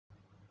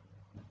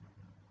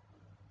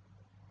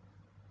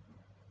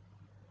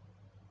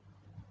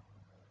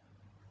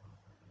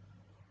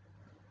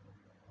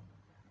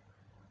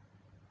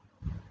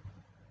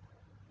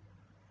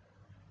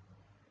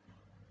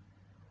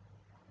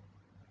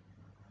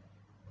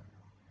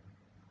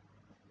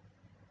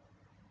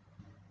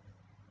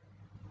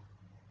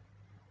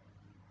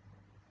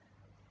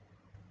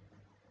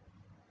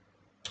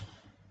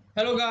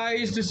Hello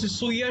guys, this is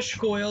Suyash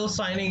Goyal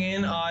signing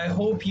in. I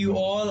hope you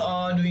all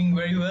are doing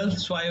very well.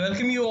 So I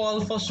welcome you all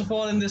first of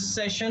all in this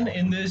session,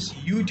 in this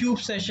YouTube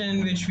session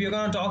in which we are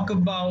going to talk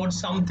about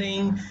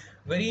something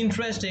very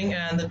interesting,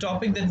 and the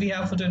topic that we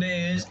have for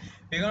today is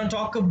we're going to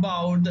talk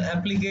about the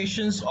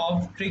applications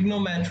of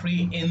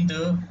trigonometry in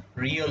the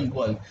real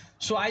world.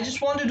 So I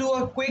just want to do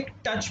a quick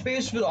touch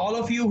base with all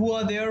of you who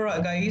are there,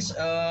 guys.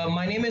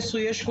 My name is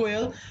Suyash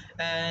Goyal,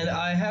 and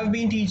I have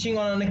been teaching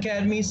on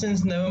Unacademy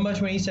since November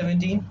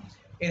 2017.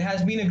 It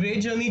has been a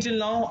great journey till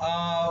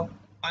now.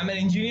 I'm an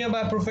engineer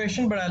by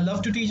profession, but I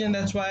love to teach, and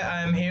that's why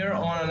I am here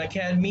on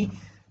Unacademy.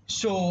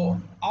 So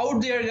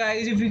out there,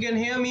 guys, if you can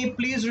hear me,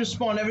 please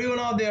respond. Everyone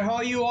out there, how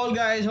are you all,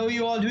 guys? How are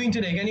you all doing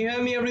today? Can you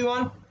hear me,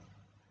 everyone?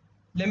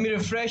 Let me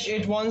refresh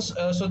it once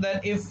so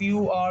that if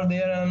you are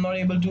there and I'm not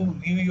able to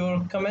view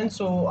your comments,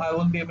 so I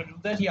will be able to do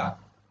that. Yeah,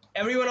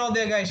 everyone out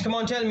there, guys, come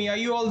on, tell me, are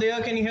you all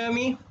there? Can you hear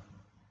me?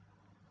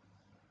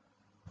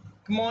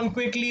 Come on,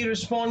 quickly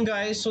respond,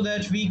 guys, so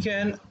that we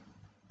can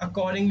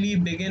accordingly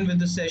begin with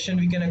the session.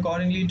 We can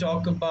accordingly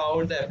talk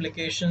about the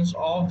applications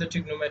of the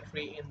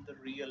trigonometry in the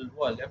real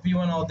world.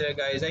 Everyone out there,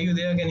 guys, are you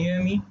there? Can you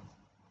hear me?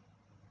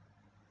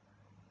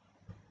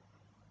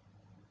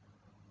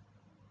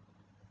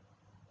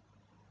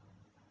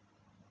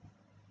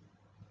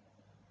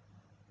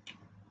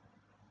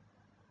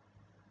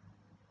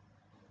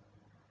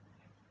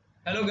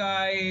 Hello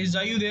guys,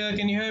 are you there?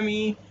 Can you hear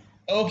me?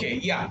 Okay,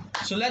 yeah.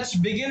 So let's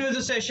begin with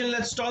the session.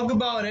 Let's talk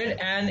about it.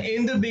 And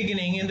in the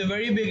beginning, in the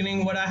very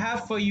beginning, what I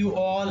have for you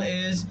all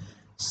is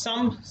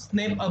some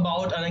snip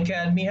about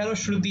Unacademy. Hello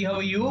Shruti, how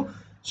are you?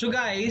 So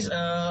guys,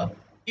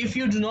 if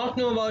you do not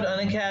know about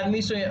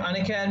Unacademy, so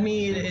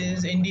Unacademy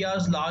is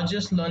India's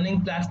largest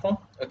learning platform.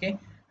 Okay.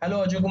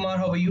 Hello Ajay Kumar,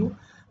 how are you?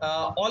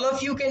 All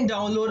of you can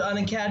download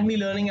Unacademy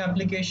learning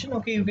application.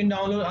 Okay, you can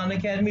download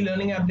Unacademy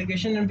learning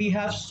application, and we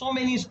have so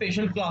many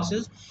special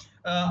classes.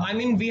 I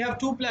mean, we have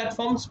two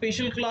platforms.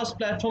 Special class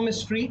platform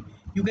is free.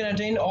 You can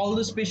attend all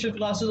the special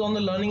classes on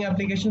the learning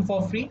application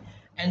for free.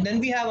 And then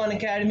we have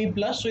Unacademy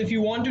Plus. So if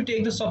you want to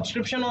take the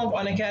subscription of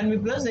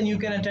Unacademy Plus, then you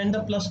can attend the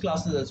Plus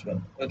classes as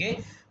well.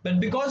 Okay. But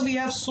because we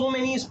have so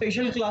many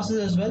special classes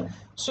as well,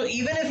 so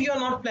even if you are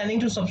not planning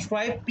to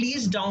subscribe,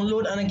 please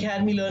download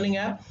Unacademy learning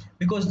app,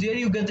 because there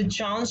you get the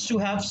chance to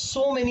have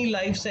so many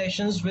live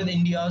sessions with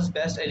India's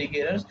best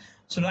educators.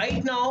 So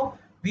right now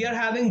we are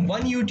having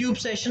one YouTube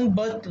session,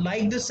 but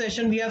like this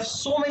session, we have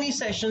so many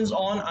sessions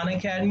on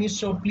Unacademy.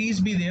 So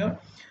please be there.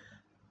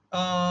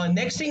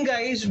 Next thing,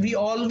 guys, we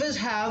always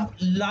have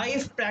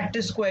live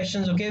practice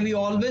questions. Okay, we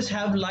always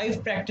have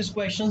live practice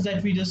questions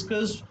that we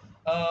discuss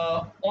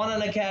on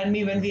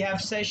Unacademy. When we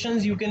have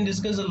sessions, you can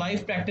discuss the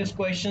live practice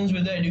questions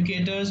with the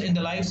educators in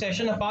the live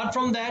session. Apart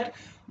from that,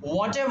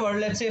 whatever,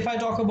 let's say if I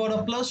talk about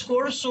a plus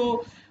course,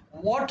 so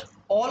what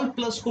all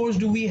plus course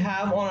do we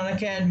have on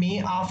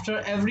Unacademy? After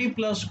every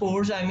plus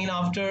course, I mean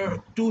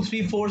after 2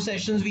 3 4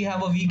 sessions, we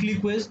have a weekly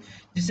quiz,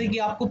 जिससे कि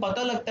आपको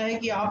पता लगता है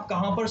कि आप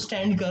कहाँ पर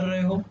stand कर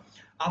रहे हो,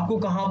 आपको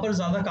कहाँ पर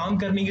ज़्यादा काम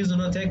करने की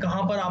ज़रूरत है,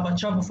 कहाँ पर आप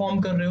अच्छा परफॉर्म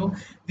कर रहे हो.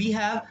 We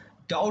have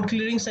doubt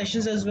clearing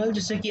sessions as well,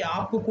 जिससे कि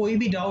आपको कोई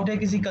भी डाउट है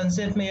किसी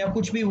कंसेप्ट में या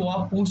कुछ भी वो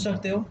आप पूछ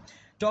सकते हो.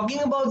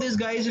 Talking about this,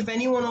 guys, if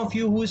any one of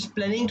you who is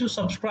planning to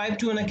subscribe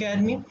to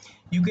Unacademy,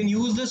 you can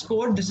use this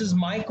code. This is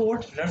my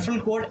code, referral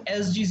code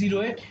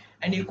SG08,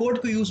 and ये कोड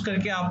को यूज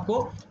करके आपको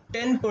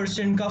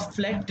 10% का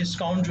flat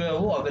discount जो है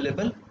वो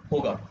available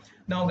होगा.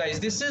 Now guys,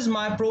 this is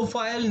my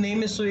profile.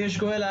 Name is Suyash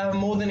Goyal. I have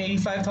more than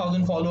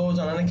 85,000 followers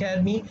on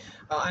Unacademy.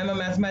 I'm a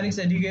mathematics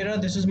educator.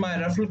 This is my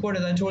referral code,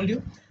 as I told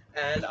you,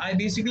 and I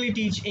basically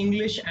teach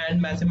English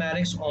and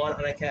mathematics on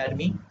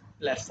Unacademy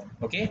platform.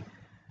 Okay.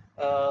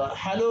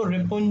 Hello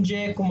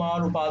Ripunjay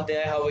Kumar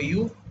Upadhyay, how are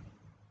you?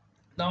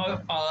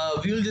 Now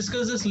we will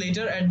discuss this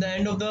later at the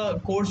end of the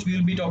course. We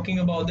will be talking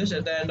about this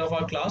at the end of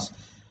our class.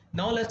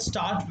 Now let's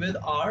start with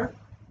our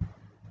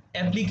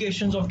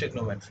applications of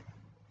trigonometry.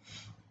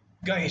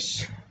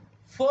 Guys,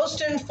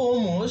 first and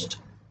foremost,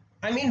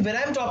 I mean, when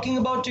I'm talking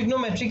about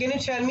trigonometry, can you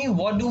tell me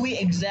what do we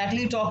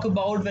exactly talk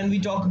about when we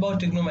talk about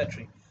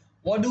trigonometry?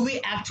 What do we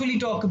actually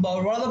talk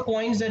about? What are the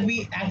points that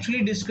we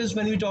actually discuss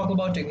when we talk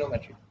about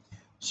trigonometry?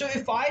 So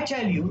if I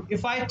tell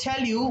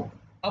you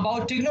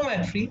about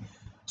trigonometry,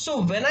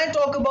 so when I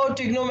talk about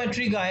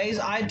trigonometry, guys,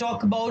 I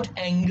talk about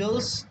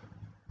angles.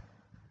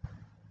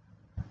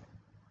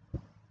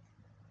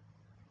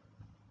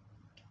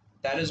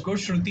 That is good,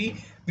 Shruti.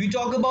 We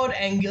talk about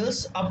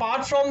angles.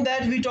 Apart from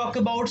that, we talk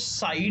about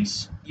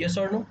sides. Yes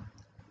or no?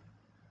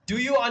 Do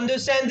you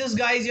understand this,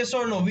 guys? Yes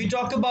or no? We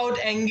talk about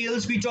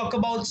angles, we talk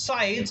about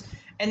sides.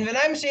 And when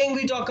I'm saying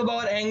we talk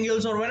about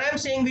angles, or when I'm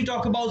saying we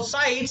talk about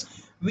sides,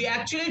 we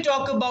actually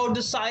talk about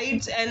the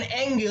sides and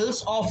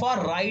angles of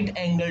a right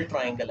angle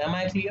triangle. Am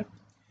I clear?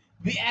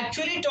 We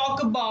actually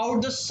talk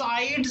about the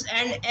sides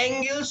and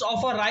angles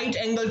of a right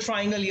angle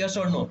triangle. Yes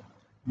or no?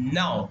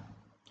 Now,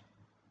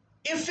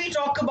 if we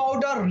talk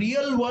about our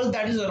real world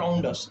that is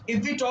around us,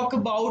 if we talk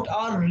about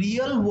our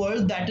real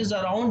world that is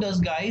around us,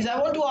 guys, I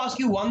want to ask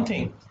you one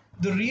thing.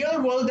 The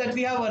real world that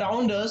we have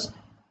around us,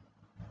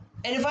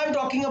 and if I am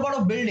talking about a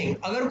building,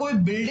 अगर कोई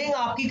building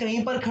आपकी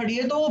कहीं पर खड़ी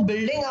है तो वो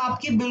building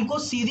आपकी बिल्कुल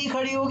सीधी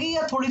खड़ी होगी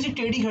या थोड़ी सी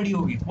टेढ़ी खड़ी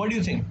होगी? What do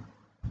you think?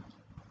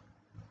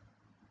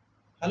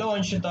 Hello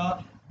Anshita.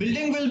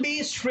 Building will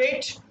be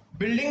straight,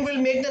 building will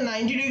make the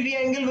 90 degree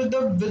angle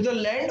with the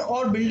land,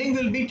 और बिल्डिंग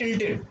विल बी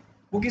टिल्टेड,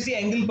 वो किसी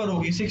एंगल पर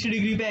होगी. 60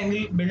 डिग्री पे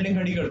एंगल बिल्डिंग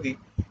खड़ी कर दी,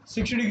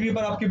 60 डिग्री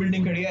पर आपकी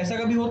बिल्डिंग खड़ी है, ऐसा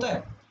कभी होता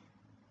है?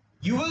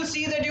 You will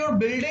see that your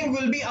building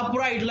will be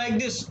upright like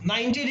this,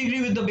 90 degree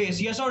with the base.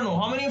 Yes or no?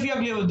 How many of you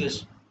are clear with this?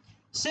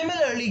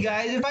 Similarly,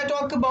 guys, if I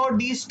talk about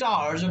these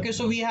towers, okay,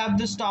 so we have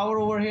this tower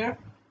over here.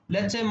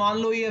 Let's say मान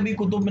लो ये अभी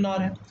कुतुब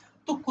मीनार है,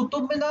 तो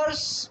कुतुब मीनार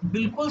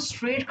बिल्कुल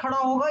straight खड़ा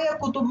होगा या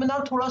कुतुब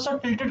मीनार थोड़ा सा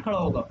टिल्टेड खड़ा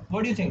होगा?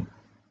 What do you think?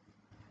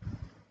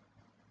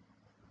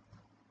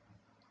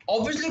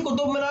 Obviously,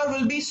 Qutub Minar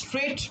will be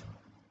straight.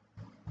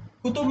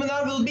 Qutub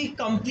Minar will be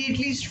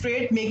completely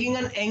straight, making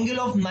an angle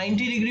of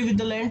 90 degree with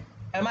the land.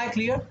 Am I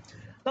clear?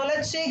 Now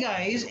let's say,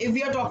 guys, if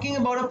we are talking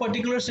about a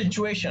particular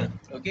situation,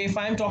 okay, if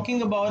I am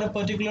talking about a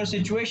particular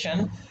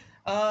situation,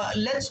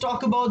 let's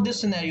talk about this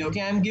scenario.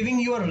 Okay, I'm giving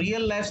you a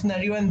real life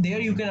scenario, and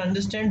there you can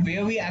understand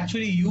where we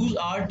actually use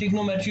our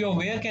trigonometry, or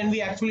where can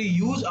we actually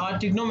use our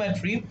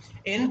trigonometry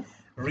in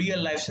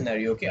real life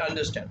scenario. Okay,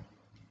 understand.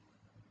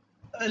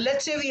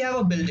 Let's say we have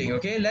a building.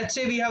 Okay, let's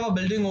say we have a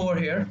building over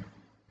here.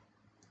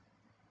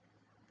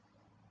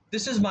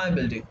 This is my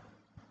building,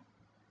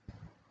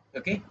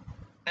 okay,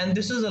 and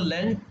this is a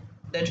land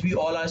that we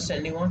all are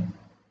standing on,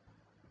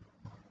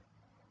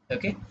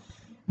 okay.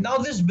 Now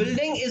this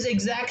building is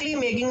exactly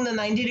making the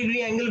 90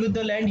 degree angle with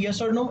the land.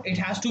 Yes or no? It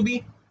has to be.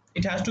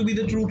 It has to be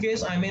the true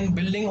case. I mean,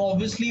 building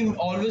obviously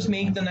always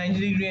make the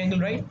 90 degree angle,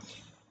 right?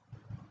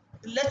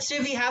 Let's say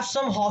we have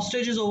some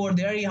hostages over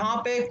there. यहाँ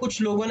पे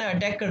कुछ लोगों ने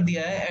attack कर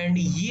दिया है, and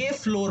ये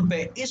floor पे,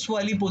 इस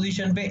वाली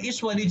पोजीशन पे,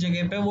 इस वाली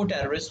जगह पे वो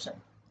टेररिस्ट हैं,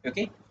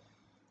 okay.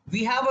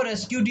 We have a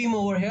rescue team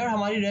over here.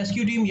 हमारी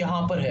rescue team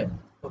यहाँ पर है,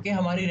 okay,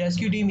 हमारी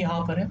rescue team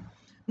यहाँ पर है.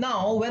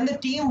 Now when the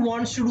team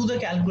wants to do the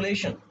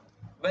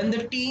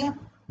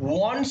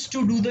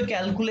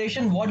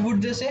calculation, what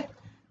would they say?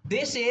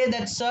 They say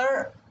that sir,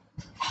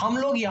 हम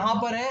लोग यहाँ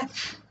पर हैं,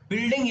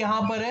 बिल्डिंग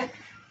यहाँ पर है,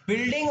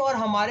 बिल्डिंग और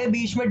हमारे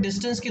बीच में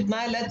डिस्टेंस कितना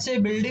है? लेट्स से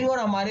बिल्डिंग और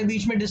हमारे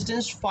बीच में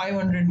डिस्टेंस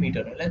 500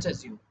 मीटर है. Let's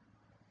assume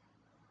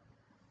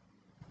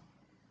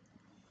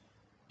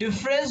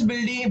difference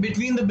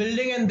between the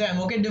building and them.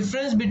 Okay,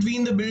 difference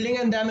between the building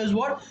and them is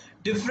what?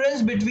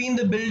 Difference between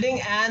the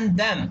building and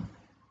them.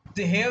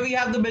 Here we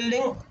have the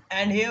building,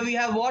 and here we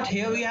have what?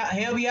 Here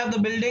we have the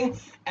building,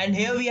 and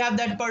here we have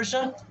that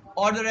person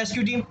or the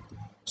rescue team.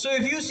 So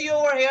if you see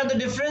over here, the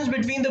difference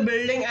between the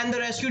building and the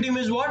rescue team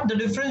is what? The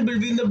difference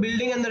between the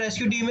building and the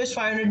rescue team is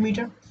 500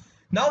 meter.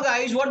 Now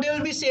guys, what they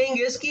will be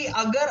saying is कि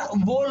अगर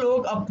वो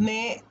लोग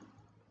अपने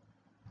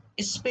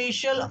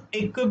special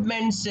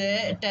equipment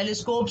से,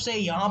 telescope से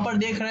यहाँ पर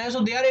देख रहे हैं, सो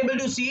दे आर एबल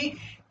टू सी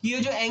कि ये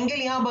जो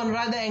एंगल यहाँ बन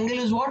रहा है, the angle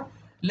is what?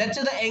 Let's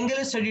say the angle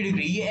is 30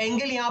 degree. ये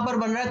एंगल यहाँ पर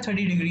बन रहा है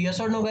 30 डिग्री.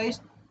 यस और no guys?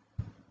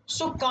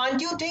 So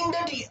can't you think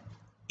that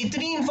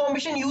इतनी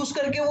इंफॉर्मेशन यूज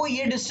करके वो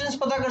ये डिस्टेंस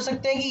पता कर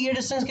सकते हैं कि ये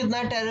डिस्टेंस कितना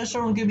है टेररिस्ट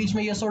और उनके बीच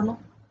में? यस और no?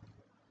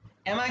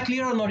 Am I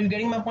clear or not? You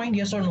getting my point?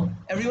 Yes or no?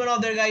 Everyone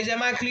out there, guys,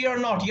 am I clear or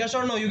not? Yes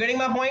or no? You getting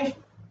my point?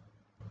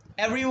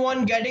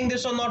 Everyone getting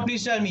this or not?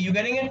 Please tell me. You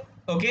getting it?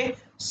 Okay.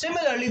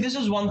 Similarly, this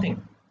is one thing.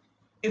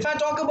 If I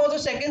talk about the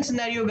second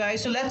scenario,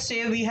 guys, so let's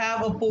say we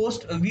have a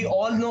post. We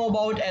all know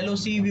about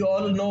LOC. We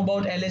all know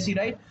about LSE,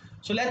 right?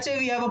 So let's say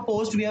we have a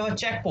post. We have a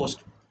check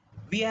post.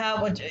 We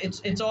have a,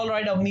 it's all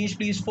right, Avnish,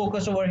 please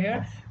focus over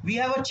here.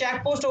 We have a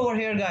check post over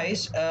here,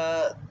 guys.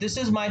 This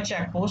is my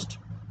check post.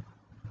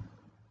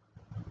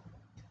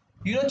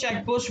 You know,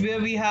 check post where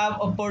we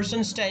have a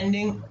person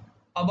standing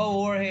above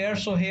over here.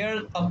 So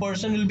here a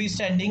person will be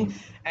standing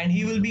and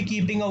he will be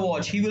keeping a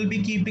watch. He will be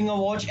keeping a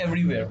watch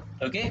everywhere,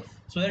 okay,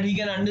 so that he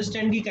can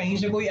understand कि कहीं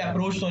से कोई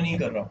approach तो नहीं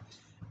कर रहा.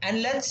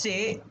 And let's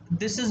say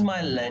this is my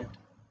land,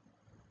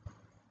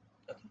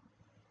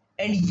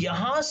 and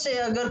यहाँ से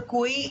अगर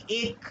कोई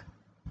एक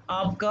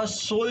आपका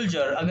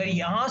सोल्जर, अगर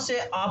यहाँ से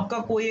आपका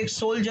कोई एक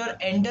सोल्जर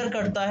एंटर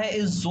करता है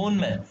इस जोन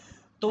में,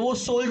 तो वो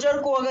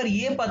सोल्जर को अगर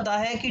ये पता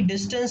है कि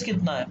डिस्टेंस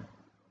कितना है,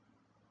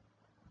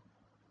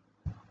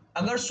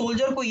 अगर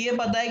सोल्जर को ये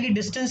पता है कि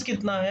डिस्टेंस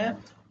कितना है,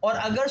 और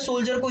अगर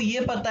सोल्जर को ये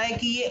पता है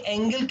कि ये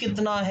एंगल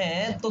कितना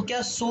है, तो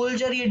क्या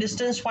सोल्जर ये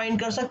डिस्टेंस फाइंड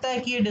कर सकता है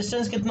कि ये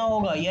डिस्टेंस कितना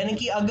होगा? यानी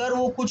कि अगर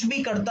वो कुछ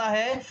भी करता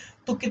है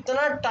तो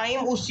कितना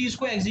टाइम उस चीज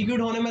को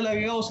एग्जीक्यूट होने में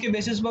लगेगा, उसके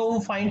बेसिस पर वो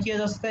फाइंड किया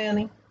जा सकता है या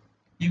नहीं?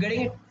 You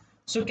getting it?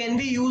 So can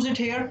we use it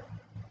here?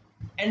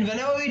 And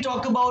whenever we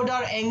talk about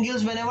our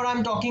angles, whenever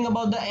I'm talking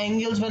about the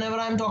angles, whenever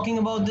I'm talking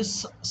about this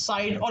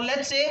side, or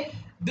let's say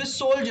this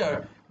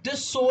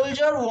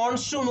soldier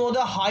wants to know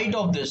the height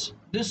of this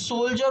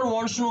soldier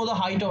wants to know the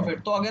height of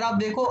it. तो अगर आप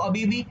देखो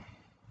अभी भी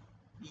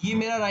ये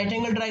मेरा right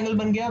angle triangle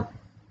बन गया,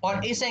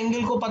 और इस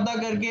एंगल को पता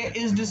करके,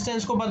 इस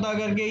डिस्टेंस को पता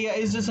करके, या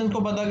इस डिस्टेंस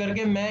को पता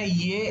करके मैं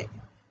ये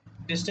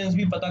डिस्टेंस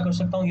भी पता कर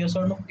सकता हूँ. यस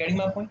और no? Getting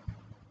my point?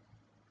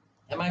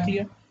 M I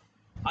clear?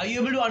 Are you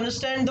able to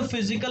understand the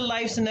physical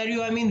life scenario?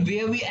 I mean,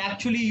 where we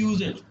actually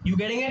use it? You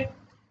getting it?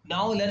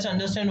 Now let's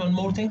understand one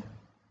more thing.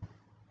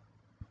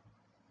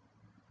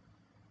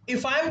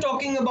 If I'm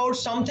talking about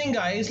something,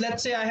 guys,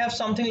 let's say I have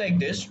something like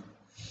this.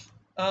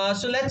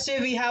 So let's say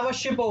we have a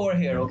ship over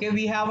here. Okay,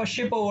 we have a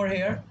ship over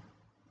here.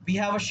 We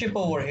have a ship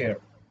over here.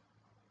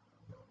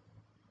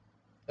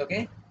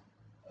 Okay,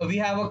 we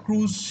have a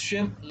cruise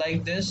ship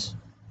like this.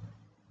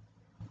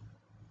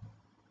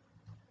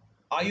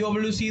 Are you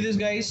able to see this,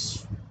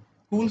 guys?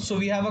 Cool. So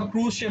we have a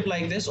cruise ship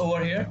like this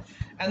over here,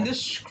 and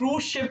this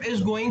cruise ship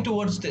is going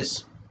towards this.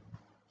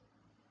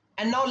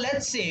 And now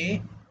let's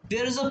say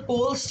there is a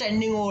pole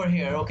standing over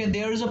here. Okay,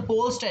 there is a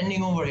pole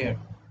standing over here.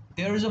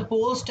 There is a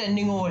pole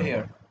standing over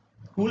here.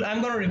 Cool. I'm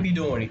gonna repeat.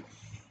 Don't worry.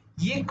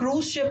 ये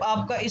cruise ship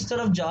आपका इस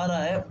तरफ जा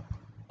रहा है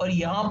और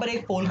यहाँ पर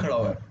एक पोल खड़ा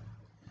हुआ है.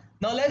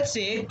 Now let's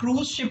say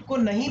cruise ship को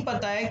नहीं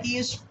पता है कि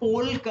इस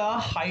पोल का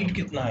हाइट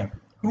कितना है.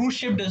 Cruise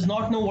ship does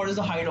not know what is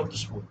the height of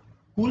this pole.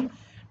 Cool.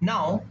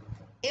 Now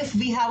if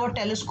we have a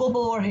telescope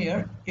over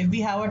here,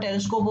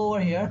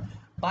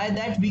 by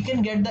that we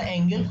can get the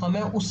angle.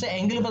 हमें उससे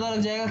एंगल पता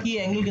लग जाएगा कि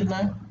ये एंगल कितना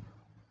है.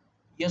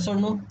 Yes or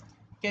no?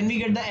 Can we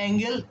get the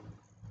angle?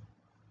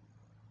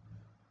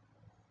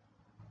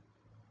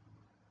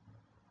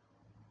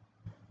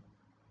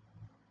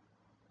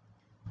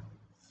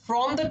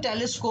 From the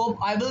telescope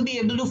I will be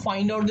able to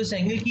find out this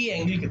angle कि ये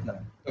एंगल कितना है.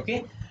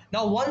 Okay.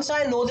 Now once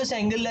I know this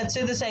angle, let's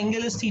say this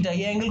angle is theta.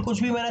 ये angle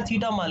कुछ भी मैंने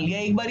theta मान लिया.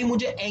 एक बारी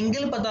मुझे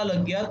एंगल पता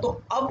लग गया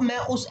तो अब मैं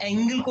उस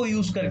एंगल को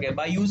यूज करके,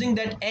 by using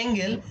that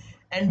angle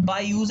and by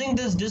using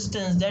this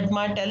distance that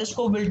my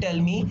telescope will tell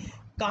me,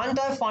 can't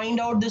I find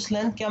out this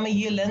length? क्या मैं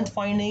ये length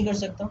find नहीं कर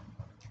सकता?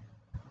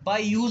 By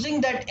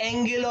using that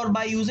angle or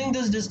by using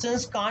this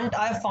distance, can't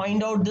I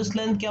find out this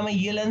length? क्या मैं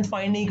ये length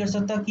find नहीं कर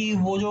सकता कि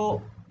वो जो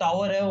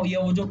टावर है या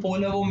वो जो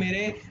पोल है वो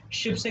मेरे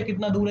शिप से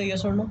कितना दूर है?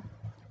 Yes or no?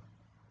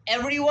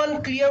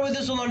 Everyone clear with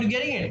this or not? You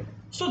getting it?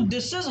 So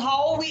this is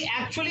how we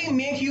actually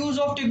make use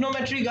of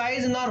trigonometry,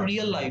 guys, in our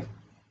real life.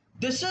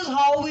 This is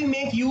how we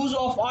make use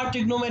of our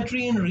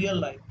trigonometry in real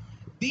life.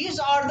 These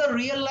are the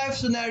real life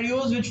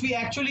scenarios which we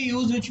actually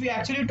use, which we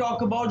actually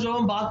talk about जब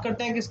हम बात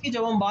करते हैं किसकी,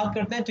 जब हम बात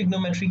करते हैं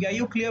trigonometry की. Are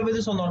you clear with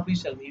this or not?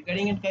 Please tell me. You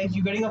getting it, guys?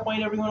 You getting a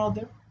point, everyone out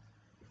there?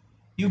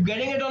 You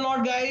getting it or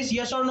not, guys?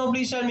 Yes or no?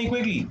 Please tell me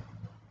quickly.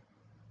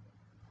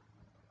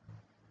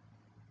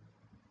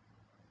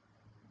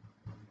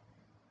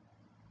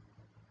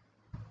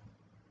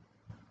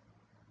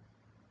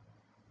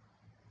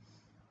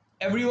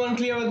 Everyone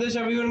clear with this?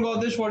 Everyone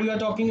got this? What you are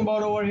talking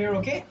about over here?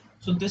 Okay.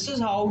 So this is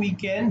how we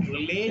can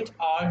relate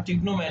our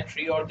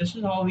trigonometry, or this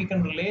is how we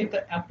can relate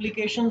the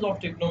applications of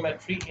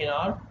trigonometry in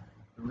our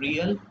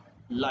real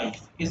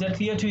life. Is that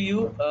clear to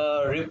you?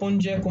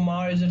 Ripunjay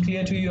Kumar, is it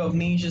clear to you?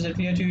 Avnish, is it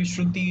clear to you?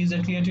 Shruti, is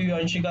it clear to you?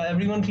 Anshika,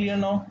 everyone clear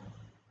now?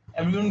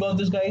 Everyone got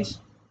this, guys?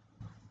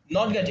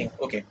 Not getting?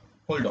 Okay,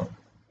 hold on.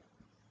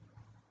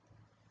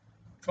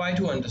 Try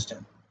to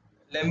understand.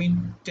 Let me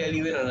tell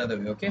you in another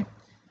way, okay?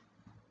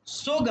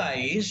 So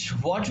guys,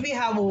 what we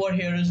have over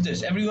here is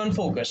this. Everyone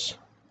focus.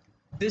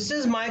 This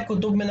is my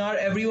Qutub Minar.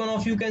 Every one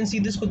of you can see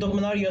this Qutub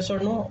Minar, yes or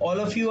no? All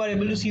of you are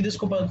able to see this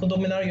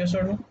Qutub Minar, yes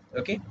or no?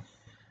 Okay.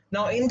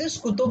 Now in this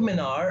Qutub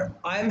Minar,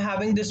 I am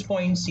having this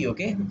point C,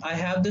 okay? I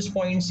have this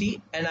point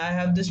C and I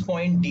have this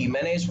point D.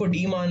 मैंने इसको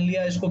D मान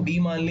लिया, इसको B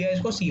मान लिया,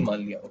 इसको C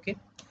मान लिया, okay?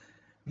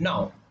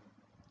 Now,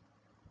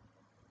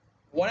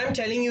 what I'm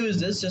telling you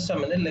is this. Just a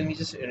minute. Let me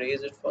just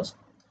erase it first.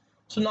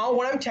 So now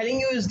what I'm telling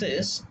you is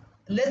this.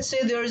 Let's say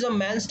there is a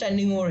man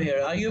standing over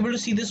here. Are you able to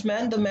see this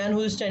man? The man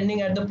who is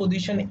standing at the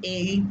position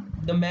A,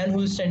 the man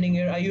who is standing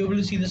here. Are you able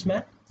to see this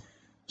man?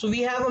 So we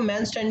have a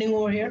man standing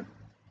over here,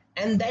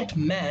 and that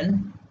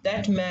man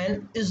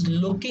is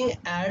looking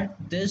at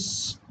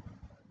this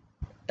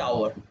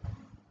tower.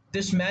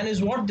 This man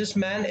is what? This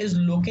man is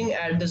looking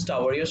at this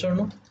tower, yes or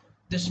no?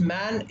 This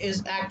man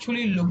is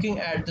actually looking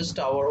at this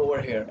tower over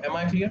here. Am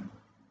I clear?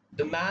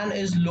 The man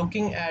is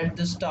looking at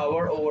this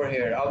tower over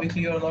here. Are we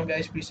clear or not,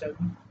 guys? Please tell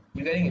me.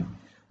 You getting it?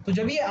 तो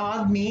जब ये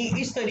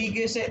आदमी इस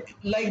तरीके से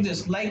like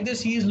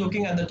this he is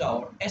looking at the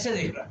tower, ऐसे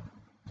देख रहा है,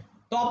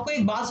 तो आपको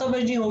एक बात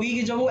समझनी होगी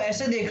कि जब वो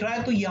ऐसे देख रहा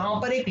है तो यहाँ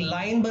पर एक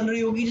लाइन बन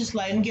रही होगी जिस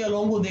लाइन के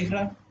along वो देख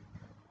रहा है.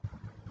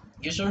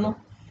 Yes or no?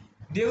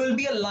 There will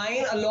be a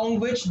line along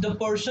which the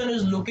person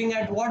is looking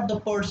at what? The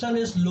person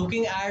is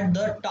looking at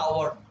the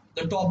tower,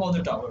 the top of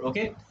the tower,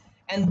 okay?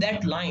 And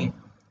that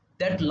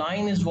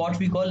line is what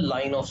we call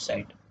line of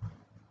sight.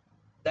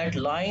 That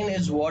line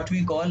is what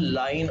we call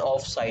line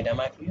of sight.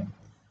 Am I clear?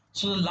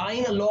 So the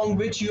line along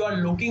which you are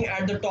looking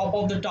at the top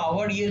of the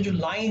tower, ये जो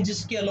line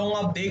जिसके along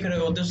आप देख रहे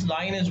हो, this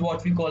line is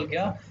what we call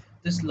क्या?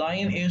 This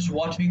line is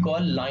what we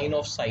call line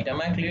of sight.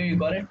 Am I clear? You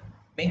got it?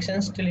 Make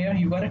sense till here?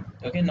 You got it?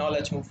 Okay, now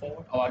let's move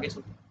forward. अब आगे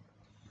चलते हैं.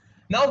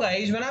 Now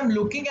guys, when I'm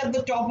looking at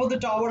the top of the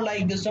tower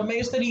like this, जब मैं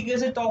इस तरीके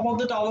से top of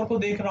the tower को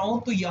देख रहा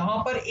हूँ तो यहाँ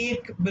पर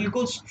एक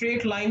बिल्कुल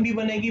straight line भी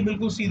बनेगी,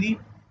 बिल्कुल सीधी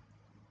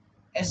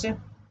ऐसे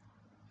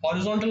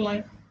horizontal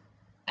line,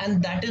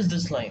 and that is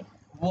this line.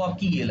 वो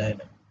आपकी ये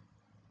line है.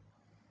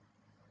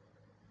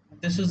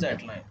 This is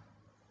that line.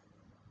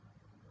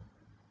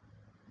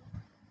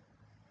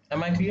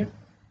 Am I clear?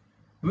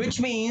 Which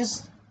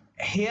means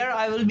here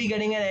I will be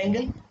getting an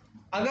angle.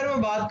 अगर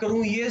मैं बात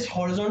करूँ ये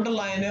horizontal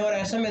line है और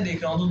ऐसा मैं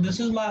देख रहा हूँ तो this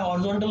is my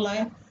horizontal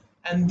line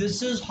and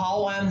this is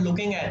how I am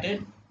looking at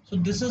it. So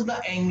this is the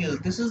angle.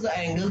 This is the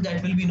angle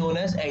that will be known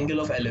as angle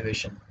of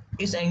elevation.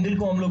 इस angle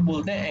को हम लोग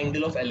बोलते हैं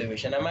angle of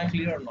elevation. Am I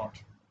clear or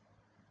not?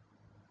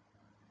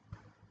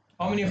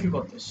 How many of you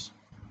got this?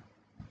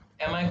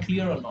 Am I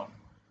clear or not?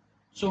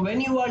 So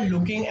when you are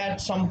looking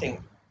at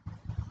something,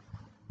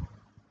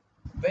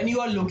 when you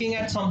are looking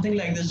at something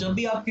like this, जब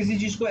भी आप किसी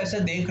चीज को ऐसे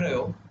देख रहे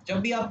हो, जब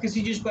भी आप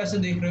किसी चीज को ऐसे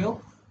देख रहे हो,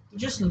 तो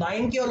जिस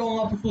लाइन के along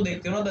आप उसको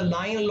देखते हो ना, the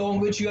line along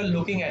which you are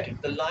looking at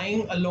it, the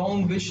line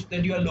along which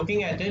that you are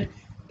looking at it,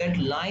 that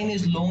line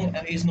is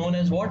known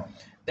as what?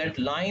 That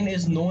line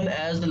is known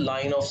as the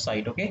line of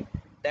sight. Okay,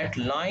 that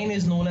line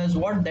is known as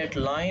what? That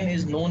line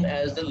is known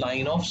as the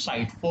line of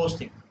sight. First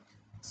thing.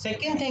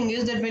 Second thing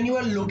is that when you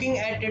are looking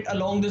at it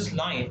along this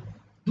line,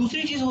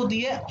 दूसरी चीज होती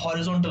है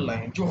horizontal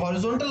line. जो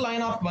horizontal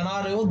line आप बना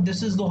रहे हो,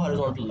 this is the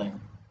horizontal line.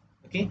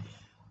 Okay,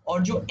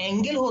 और जो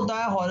एंगल होता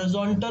है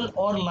हॉरिजॉन्टल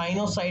और लाइन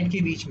ऑफ साइट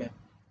के बीच में,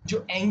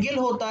 जो एंगल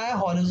होता है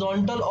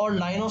हॉरिजॉन्टल और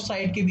लाइन ऑफ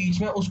साइट के बीच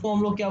में, उसको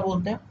हम लोग क्या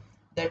बोलते हैं?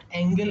 That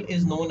angle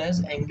is known as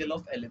angle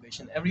of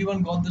elevation.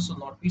 Everyone got this or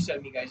not? Please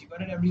tell me, guys. You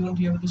got it? Everyone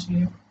clear with this till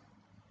here?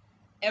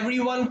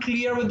 Everyone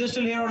clear with this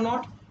till here or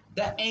not?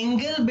 The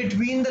angle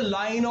between the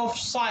line of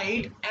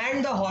sight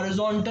and the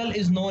horizontal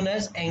is known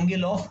as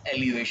angle of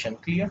elevation.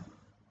 Clear?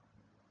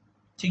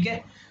 ठीक है,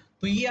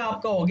 तो ये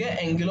आपका हो गया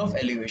angle of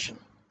elevation.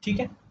 ठीक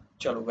है,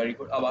 चलो very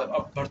good.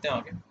 अब बढ़ते हैं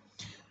आगे.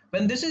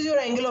 When this is your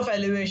angle of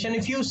elevation,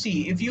 if you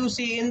see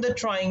in the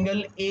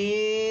triangle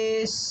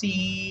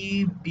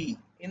ACB,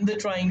 in the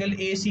triangle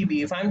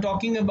ACB, if I'm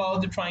talking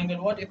about the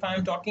triangle what? If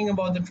I'm talking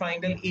about the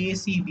triangle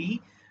ACB,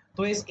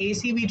 तो इस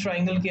ACB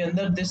triangle के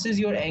अंदर this is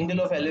your angle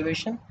of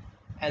elevation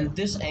and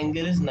this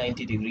angle is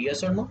 90 degree.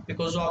 Yes or no?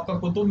 Because जो आपका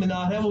कुतुब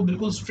मीनार है वो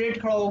बिल्कुल straight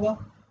खड़ा होगा,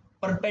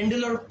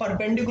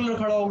 perpendicular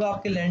खड़ा होगा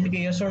आपके land के.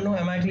 Yes or no?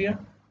 Am I clear?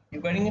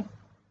 You getting it?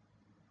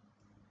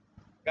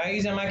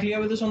 Guys, am I clear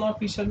with this or not?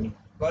 Please tell me.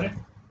 Got it?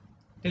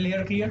 Till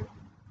here clear?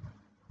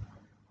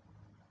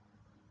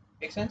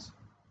 Make sense?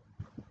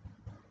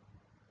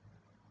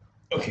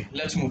 Okay,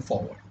 let's move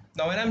forward.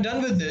 Now when I'm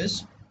done with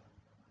this,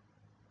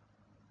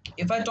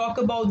 if I talk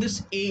about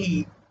this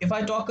AE,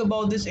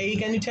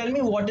 can you tell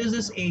me what is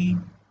this AE?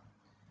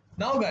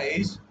 Now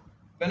guys,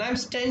 when I'm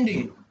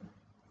standing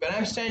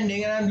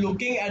and I'm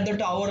looking at the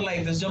tower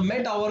like this, जब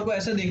मैं tower को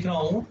ऐसे देख रहा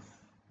हूँ,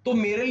 तो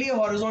मेरे लिए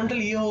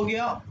horizontal ये हो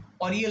गया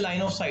और ये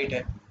line of sight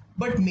है.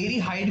 But मेरी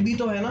height भी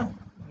तो है ना,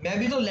 मैं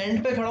भी तो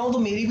land पे खड़ा हूँ, तो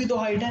मेरी भी तो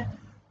height है.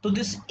 तो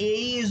this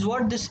AE is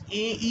what? This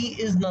AE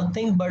is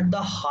nothing but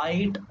the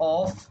height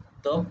of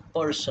the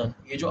person.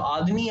 ये जो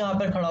आदमी यहाँ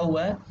पर खड़ा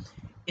हुआ है,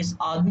 इस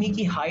आदमी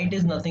की height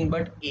is nothing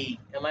but AE.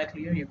 Am I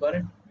clear? You got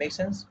it? Make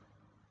sense?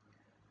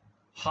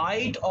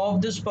 Height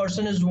of this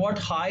person is what?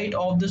 Height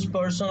of this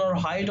person or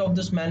height of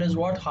this man is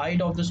what?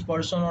 Height of this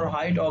person or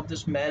height of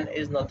this man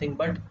is nothing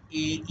but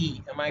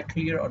AE. Am I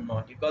clear or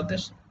not? You got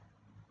this?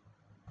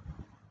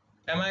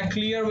 Am I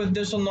clear with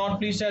this or not?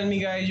 Please tell me,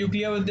 guys. You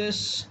clear with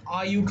this?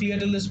 Are you clear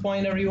till this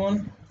point,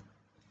 everyone?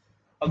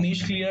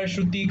 Avnish clear,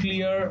 Shruti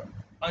clear,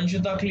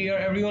 Anshita clear,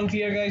 everyone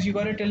clear, guys? You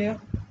got it till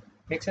here?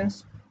 Make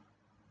sense?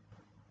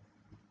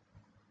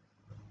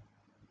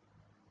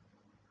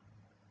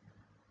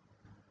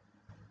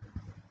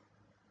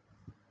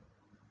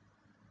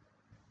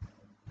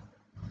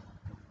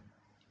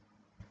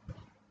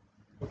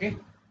 Okay.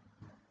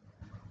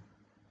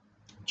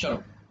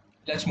 Chalo,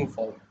 let's move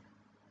forward.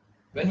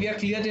 When we are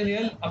clear till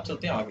here, अब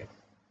चलते हैं आगे.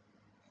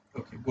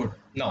 Okay, good.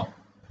 Now,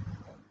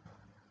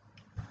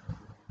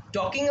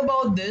 talking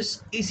about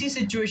this, इसी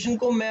situation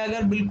को मैं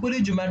अगर बिल्कुल ही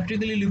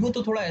geometrically लिखूं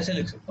तो थोड़ा ऐसे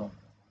लिख सकता हूँ.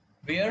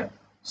 Where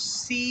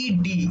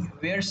CD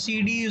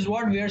is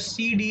what? Where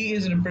CD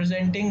is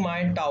representing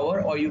my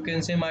tower, or you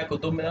can say my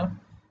Qutub Minar.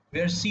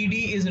 Where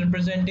CD is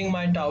representing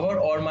my tower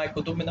or my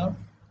Qutub Minar.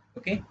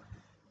 Okay.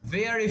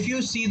 Where if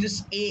you see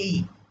this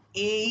AE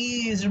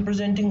is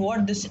representing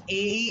what? This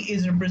AE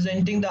is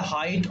representing the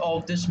height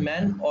of this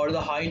man or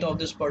the height of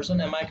this person.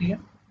 Am I clear?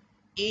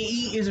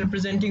 AE is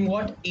representing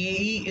what?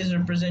 AE is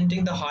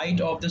representing the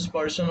height of this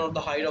person or the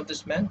height of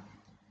this man.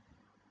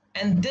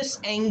 And this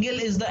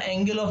angle is the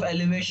angle of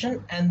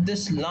elevation, and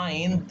this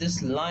line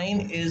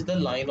is the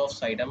line of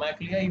sight. Am I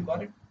clear? You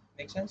got it?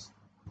 Make sense?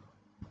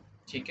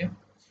 ठीक है.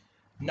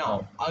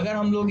 Now, अगर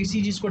हम लोग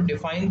इसी चीज को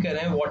define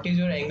करें, what is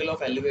your angle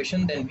of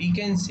elevation? Then we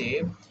can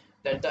say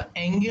that the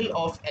angle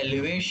of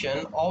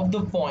elevation of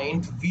the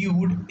point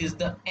viewed is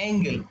the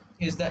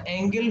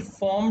angle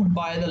formed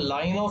by the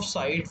line of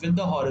sight with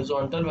the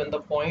horizontal when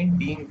the point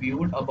being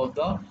viewed above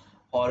the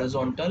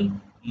horizontal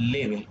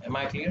level. Am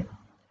I clear?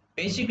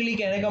 Basically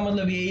कहने का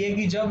मतलब यही है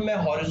कि जब मैं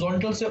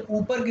horizontal से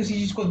ऊपर किसी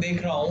चीज को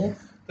देख रहा हूँ,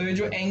 तो ये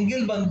जो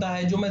एंगल बनता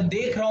है, जो मैं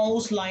देख रहा हूँ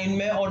उस लाइन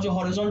में और जो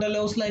हॉरिजॉन्टल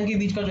है उस लाइन के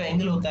बीच का जो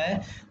एंगल होता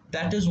है,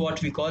 that is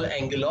what we call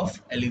angle of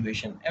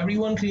elevation.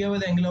 Everyone clear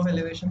with angle of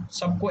elevation?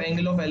 सबको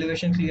angle of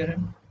elevation clear है?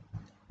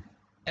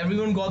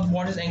 Everyone got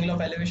what is angle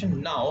of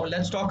elevation? Now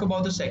let's talk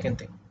about the second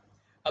thing.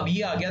 अब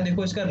ये आ गया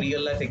देखो इसका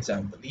real life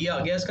example, ये आ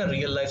गया इसका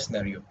real life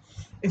scenario.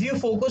 If you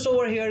focus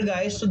over here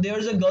guys, so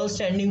there's a girl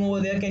standing over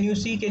there. Can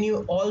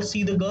you all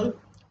see the girl?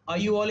 Are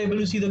you all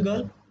able to see the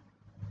girl?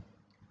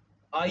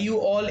 Are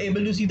you all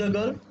able to see the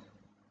girl?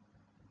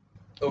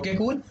 Okay,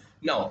 cool.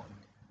 Now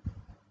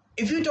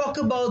if you talk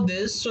about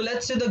this, so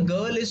let's say the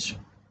girl is,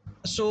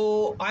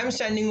 so I'm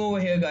standing over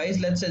here guys,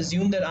 let's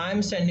assume that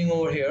I'm standing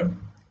over here,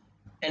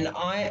 and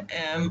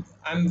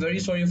I'm very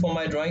sorry for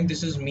my drawing,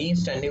 this is me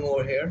standing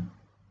over here,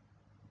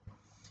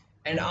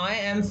 and I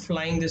am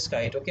flying this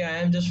kite. Okay, I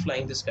am just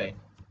flying this kite,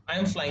 I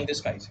am flying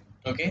this kite.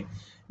 Okay,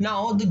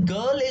 now the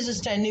girl is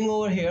standing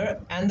over here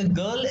and the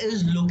girl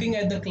is looking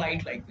at the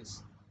kite like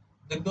this.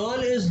 The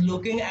girl is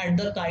looking at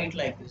the kite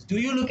like this. Do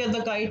you look at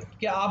the kite?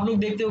 क्या आप लोग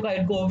देखते हो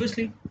kite को?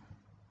 Obviously.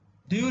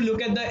 Do you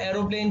look at the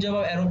aeroplane? जब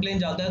आप aeroplane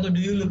जाता है तो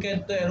do you look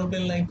at the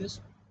aeroplane like this?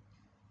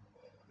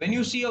 When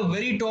you see a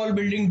very tall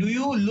building, do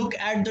you look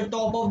at the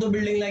top of the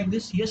building like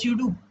this? Yes, you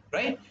do,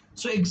 right?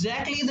 So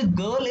exactly the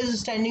girl is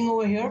standing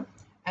over here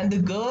and the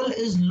girl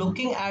is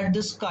looking at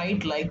this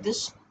kite like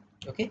this,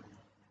 okay?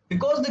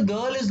 Because the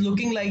girl is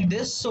looking like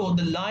this, so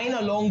the line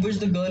along which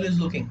the girl is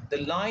looking,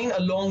 the line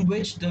along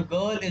which the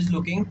girl is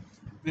looking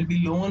will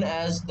be known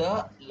as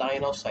the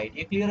line of sight.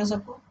 ये clear है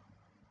सबको?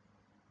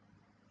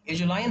 ये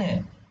जो line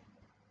है,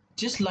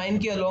 जिस line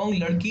के along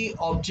लड़की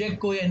object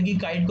को यानी कि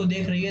काइट को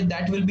देख रही है,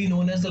 that will be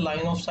known as the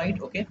line of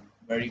site. Okay,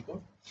 very good.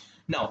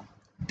 Now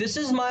this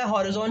is my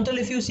horizontal.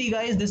 If you see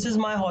guys, this is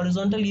my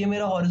horizontal. ये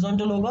मेरा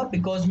हॉरिजॉन्टल होगा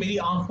बिकॉज मेरी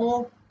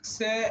आंखों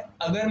से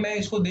अगर मैं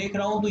इसको देख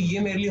रहा हूं तो ये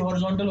मेरे लिए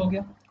हॉरिजॉन्टल हो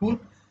गया. कूल.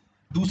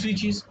 दूसरी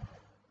चीज,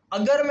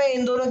 अगर मैं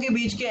इन दोनों के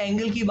बीच के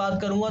एंगल की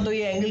बात करूंगा तो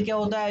ये एंगल क्या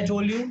होता है? आई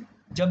टोल्ड यू,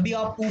 जब भी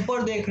आप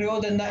ऊपर देख रहे हो,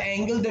 then the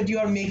angle that you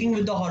are making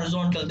with the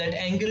horizontal, that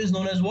angle is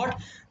known as what?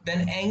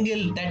 Then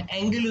that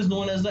angle is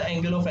known as the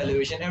angle of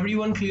elevation.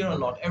 Everyone clear or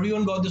not?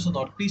 Everyone got this or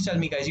not? Please tell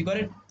me guys, you got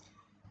it?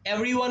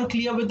 Everyone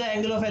clear with the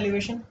angle of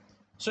elevation?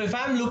 So if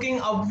I'm looking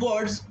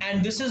upwards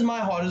and this is my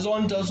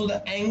horizontal, so the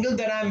angle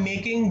that I'm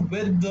making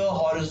with the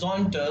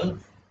horizontal,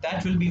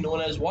 that will be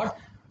known as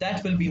what?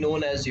 That will be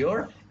known as your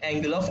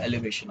angle of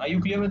elevation. Are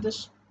you clear with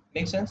this?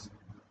 Make sense?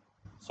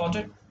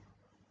 Sorted?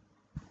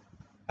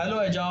 Hello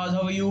Ajaz,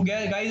 how are you?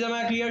 Guys,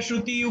 am I clear?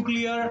 Shruti, you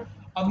clear?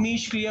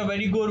 Avnish clear?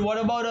 Very good. What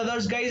about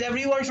others? Guys,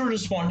 everyone should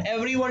respond.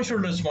 Everyone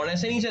should respond.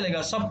 ऐसे नहीं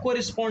चलेगा. सबको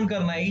respond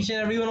करना है. Each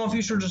and every one of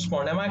you should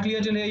respond. Am I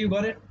clear till here? You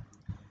got it?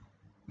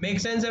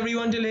 Make sense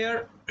everyone till here?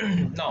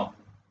 Now,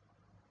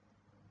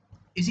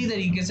 इसी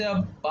तरीके से अब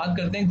बात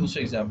करते हैं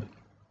दूसरे एग्जाम्पल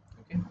की.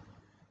 Okay?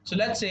 So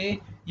let's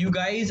say you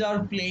guys are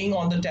playing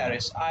on the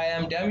terrace. I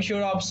am damn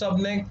sure आप सब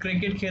ने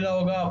क्रिकेट खेला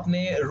होगा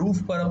अपने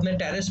रूफ पर, अपने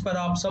टेरेस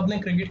पर आप सब ने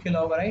क्रिकेट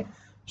खेला होगा, right?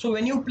 So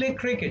when you play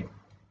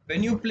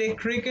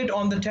cricket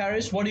on the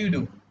terrace, what do?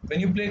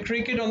 When you play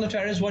cricket on the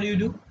terrace, what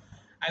do?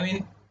 I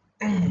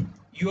mean,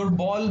 your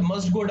ball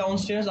must go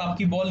downstairs.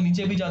 आपकी बॉल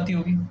नीचे भी जाती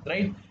होगी,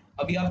 right?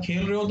 अभी आप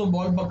खेल रहे हो तो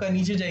बॉल पक्का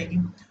नीचे जाएगी.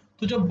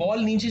 तो जब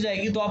बॉल नीचे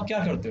जाएगी तो आप क्या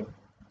करते हो?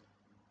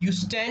 You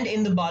stand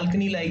in the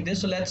balcony like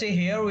this. So let's say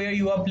here where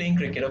you are playing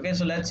cricket. Okay,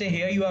 so let's say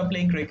here you are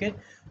playing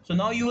cricket. So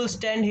now you will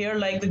stand here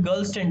like the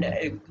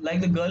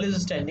girl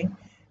is standing.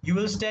 You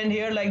will stand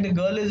here like the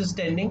girl is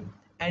standing,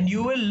 and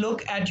you will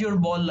look at your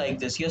ball like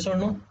this. Yes or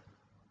no?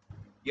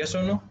 Yes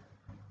or no?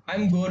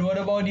 I'm good. What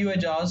about you,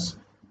 Ajaz?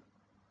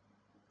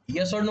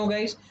 Yes or no,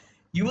 guys?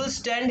 You will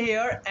stand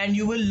here and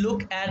you will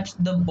look at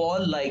the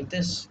ball like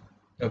this.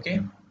 Okay,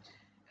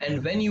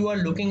 and when you are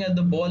looking at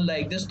the ball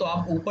like this, तो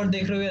आप ऊपर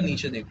देख रहे हो या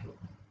नीचे देख रहे हो?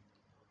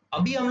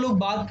 अभी हम लोग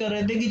बात कर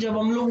रहे थे कि जब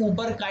हम लोग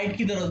ऊपर काइट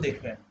की तरफ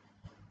देख रहे हैं,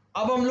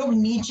 अब हम लोग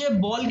नीचे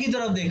बॉल की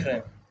तरफ देख रहे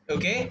हैं.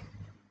 Okay,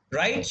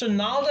 right? So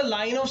now the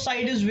line of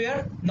sight is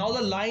where? Now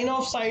the line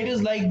of sight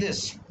is like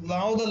this.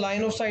 Now the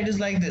line of sight is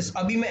like this.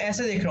 अभी मैं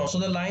ऐसे देख रहा हूँ,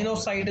 so the line of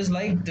sight is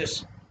like this.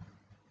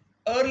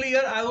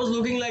 Earlier I was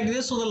looking like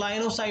this, so the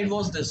line of sight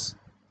was this.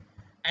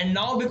 And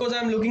now because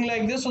I'm looking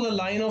like this, so the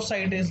line of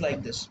sight is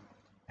like this.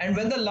 And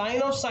when the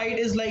line of sight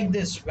is like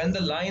this, when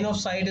the line of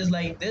sight is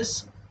like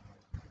this,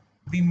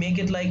 we make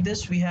it like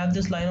this. We have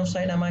this line of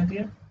sight. Am I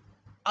clear?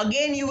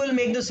 Again you will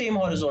make the same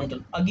horizontal.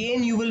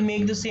 Again you will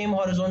make the same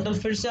horizontal.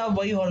 फिर से आप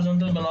वही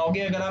horizontal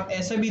बनाओगे. अगर आप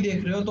ऐसे भी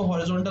देख रहे हो तो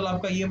horizontal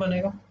आपका ये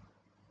बनेगा.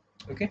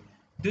 Okay,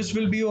 this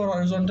will be your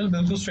horizontal,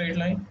 बिल्कुल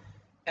straight line,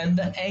 and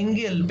the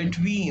angle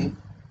between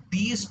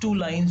these two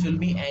lines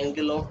will be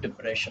angle of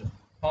depression.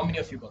 How many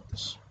of you got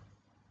this?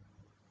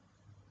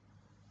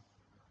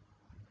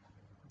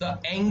 The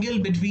angle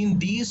between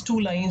these two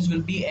lines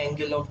will be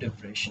angle of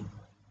depression.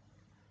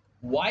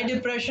 Why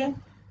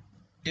depression?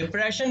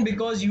 Depression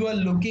because you are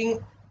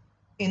looking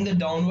in the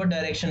downward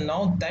direction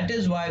now. That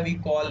is why we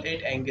call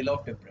it angle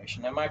of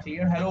depression. Am I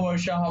clear? Hello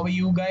Harsha, how are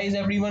you guys?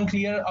 Everyone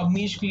clear?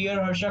 Avnish clear?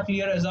 Harsha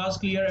clear? Azaz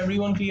clear?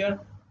 Everyone clear?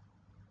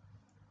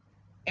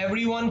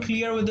 Everyone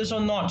clear with this or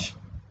not?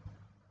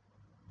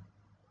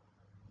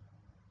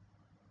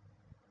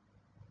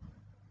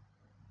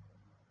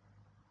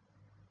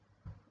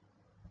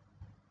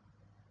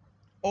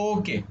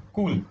 Okay,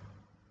 cool.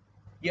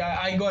 Yeah,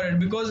 I got it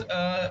because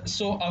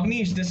so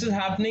Avnish, this is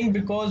happening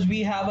because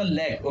we have a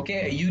lag. Okay,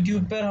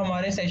 YouTube पर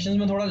हमारे sessions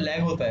में थोड़ा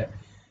lag होता है,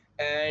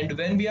 and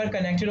when we are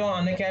connected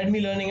on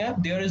Unacademy Learning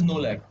app, there is no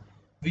lag.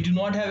 We do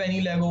not have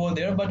any lag over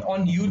there, but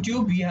on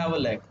YouTube we have a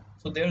lag.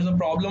 So there is a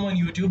problem on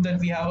YouTube that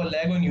we have a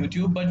lag on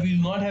YouTube, but we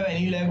do not have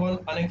any lag on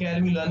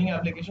Unacademy Learning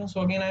application.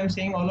 So again, I am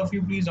saying all of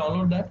you please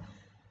download that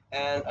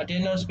and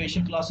attend our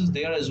special classes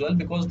there as well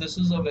because this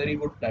is a very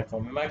good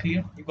platform. Am I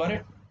clear? You got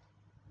it?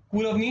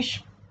 Cool,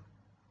 Avnish.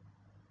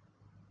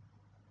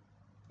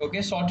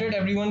 Okay, sorted.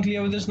 Everyone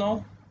clear with this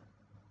now?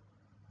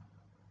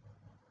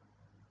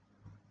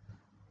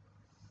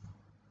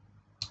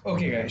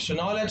 Okay guys, so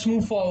now let's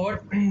move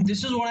forward.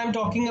 This is what I'm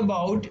talking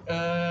about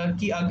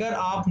कि अगर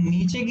आप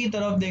नीचे की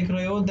तरफ देख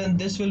रहे हो then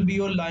this will be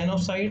your line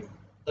of sight,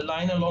 the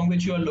line along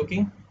which you are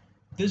looking.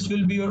 This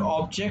will be your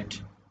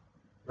object,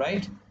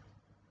 right?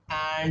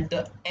 And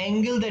the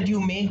angle that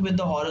you make with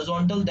the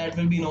horizontal, that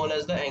will be known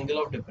as the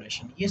angle of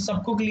depression. ये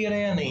सबको clear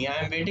है या नहीं?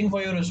 I am waiting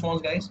for your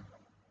response guys.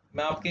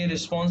 मैं आपके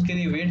response के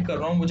लिए wait कर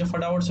रहा हूँ, मुझे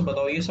फटाफट से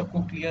बताओ ये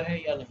सबको clear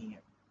है या नहीं है?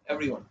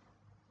 Everyone.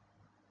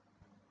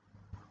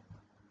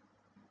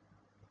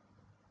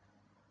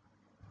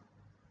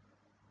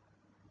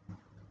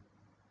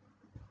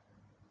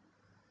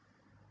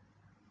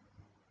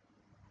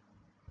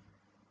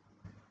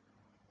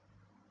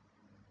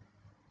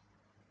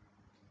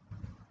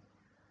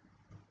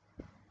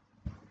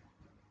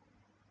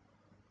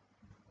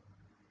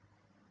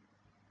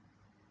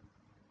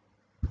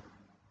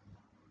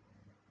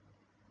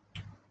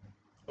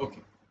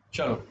 Okay,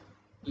 चलो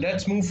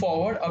let's move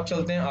forward. अब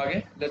चलते हैं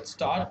आगे. Let's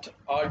start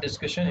our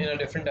discussion in a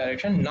different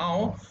direction.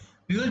 Now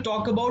we will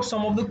talk about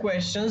some of the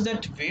questions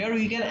that where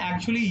we can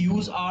actually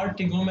use our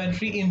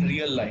trigonometry in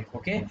real life.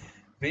 Okay,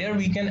 where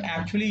we can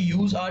actually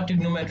use our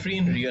trigonometry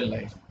in real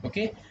life.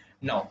 Okay,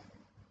 now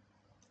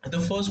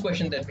the first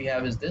question that we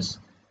have is this: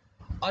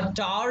 a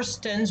tower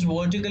stands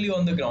vertically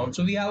on the ground.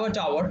 So we have a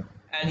tower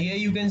and here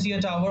you can see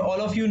a tower.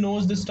 All of you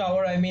knows this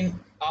tower. I mean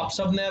आप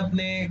सब ने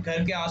अपने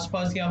घर के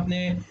आसपास या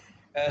अपने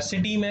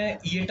city में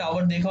ये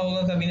टावर देखा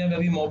होगा कभी ना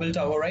कभी, mobile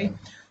tower, right?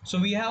 So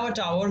we have a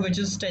tower which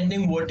is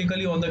standing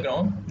vertically on the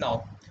ground. Now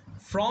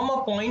from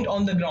a point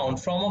on the ground,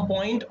 from a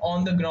point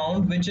on the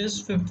ground which is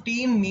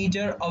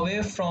 15-meter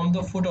away from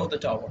the foot of the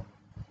tower,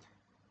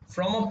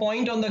 from a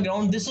point on the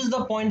ground, this is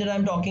the point that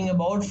I'm talking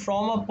about,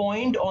 from a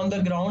point on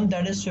the ground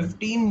that is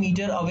 15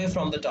 meter away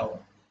from the tower.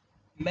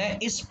 मैं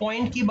इस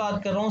point की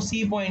बात कर रहा हूँ,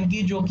 C point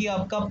की, जो कि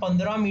आपका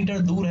 15 मीटर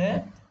दूर है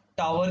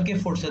टावर के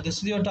फुट से.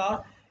 This is your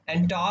tower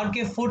and tower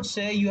के फुट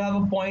से you have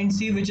a point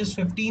C which is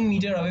 15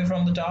 metre away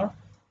from the tower.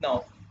 Now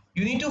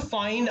you need to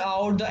find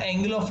out the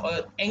angle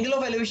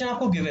of elevation.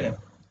 आपको given है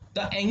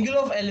the angle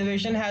of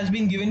elevation has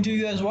been given to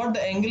you as what?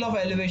 The angle of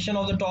elevation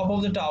of the top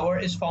of the tower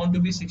is found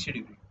to be 60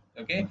 degree.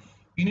 Okay,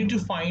 you need to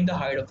find the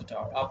height of the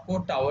tower. आपको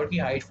tower की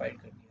height find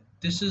करनी है.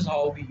 This is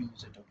how we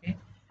use it. Okay,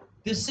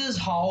 this is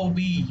how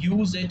we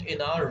use it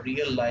in our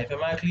real life.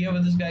 Am I clear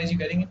with this guys? You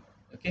getting it?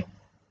 Okay,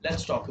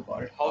 let's talk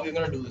about it. How we're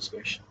gonna do this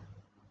question.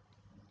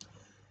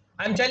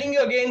 I'm telling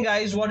you again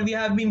guys what we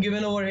have been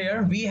given over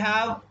here. We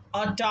have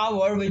a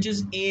tower which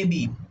is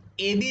AB.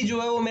 AB जो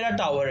है वो मेरा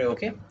tower है.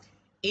 Okay,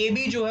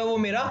 AB जो है वो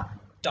मेरा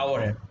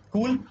tower है.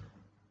 कूल.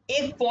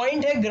 एक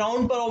पॉइंट है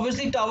ग्राउंड पर,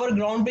 ऑब्वियसली टावर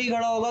ग्राउंड पे ही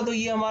खड़ा होगा तो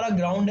ये हमारा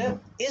ग्राउंड है.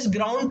 इस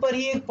ग्राउंड पर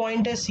ही एक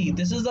पॉइंट है सी.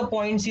 This is the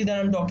point see that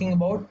I am talking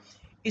about.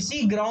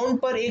 इसी ग्राउंड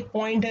पर एक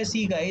पॉइंट है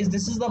see guys.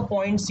 This is the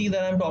point see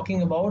that I am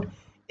talking about.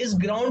 इस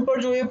ग्राउंड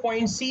पर जो ये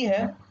पॉइंट सी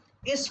है,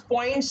 इस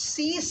पॉइंट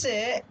सी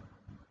से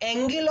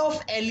एंगल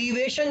ऑफ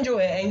एलिवेशन जो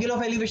है, एंगल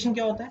ऑफ एलिवेशन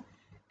क्या होता है?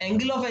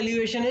 Angle of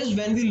elevation is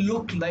when we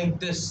look like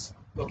this.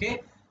 Okay,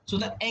 so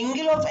the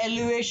angle of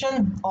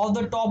elevation of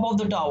the top of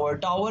the tower,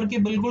 tower के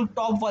बिल्कुल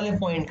टॉप वाले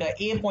पॉइंट का,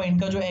 ए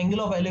पॉइंट का जो एंगल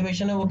ऑफ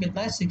एलिवेशन है वो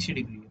कितना है? 60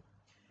 डिग्री है.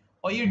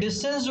 और ये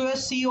डिस्टेंस जो है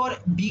सी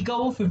और बी का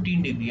वो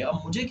 15 डिग्री है.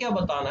 अब मुझे क्या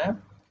बताना है?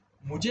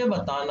 मुझे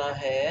बताना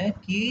है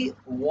कि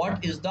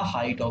what is the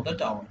height of the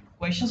tower.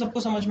 Question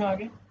सबको समझ में आ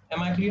गया?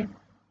 M I clear?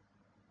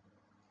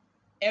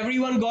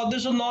 Everyone got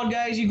this or not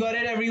guys? You got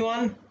it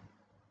everyone?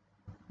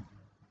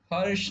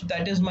 Harsh,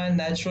 that is my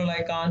natural. I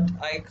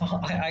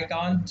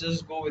can't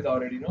just go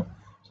without it, you know.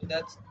 So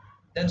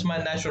that's my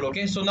natural.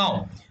 Okay, so now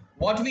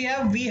what we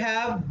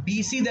have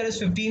BC that is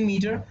 15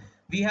 meter.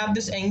 We have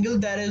this angle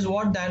that is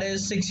what? That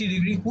is 60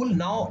 degree. Cool.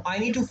 Now I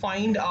need to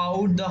find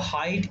out the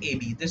height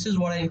AB. This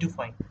is what I need to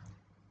find.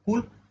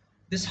 Cool.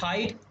 This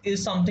height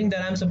is something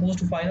that I'm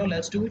supposed to find out.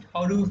 Let's do it.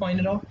 How do we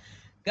find it out?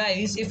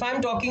 Guys, if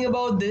I'm talking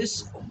about this,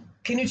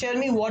 can you tell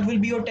me what will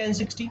be your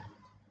 1060?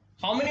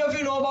 How many of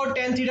you know about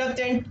 10 theta?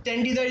 10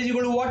 theta is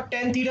equal to what?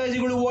 10 theta is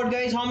equal to what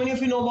guys? How many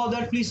of you know about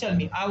that? Please tell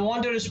me. I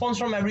want a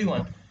response from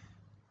everyone.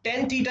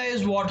 10 theta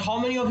is what? How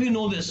many of you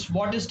know this?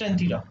 What is 10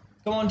 theta?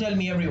 Come on, tell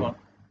me everyone.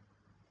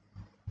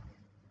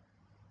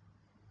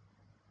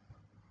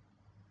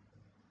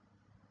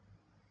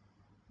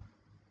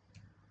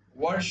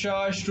 Varsha,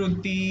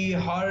 Shruti,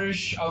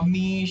 Harsh,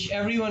 Avnish,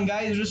 everyone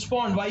guys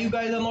respond. Why you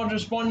guys are not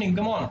responding?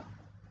 Come on.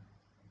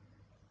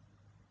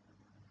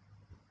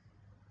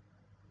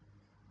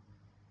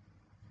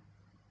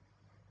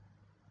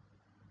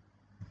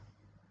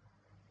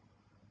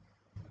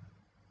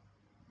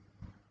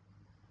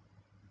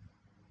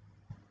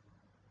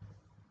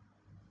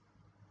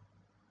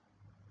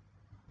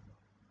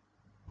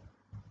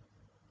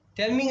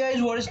 Tell me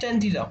guys, what is tan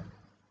theta?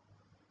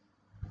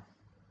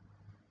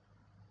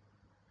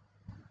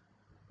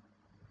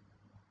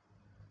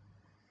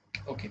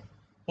 Okay,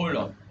 hold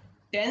on.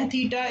 Tan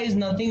theta is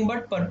nothing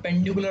but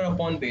perpendicular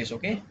upon base.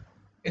 Okay,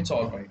 it's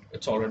all right,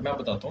 it's all right. मैं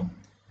बताता हूँ.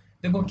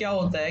 देखो क्या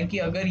होता है कि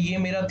अगर ये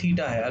मेरा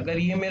थीटा है, अगर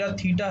ये मेरा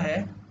थीटा है,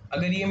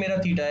 अगर ये मेरा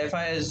थीटा है, if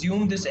I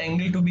assume this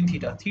angle to be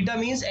theta, theta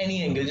means any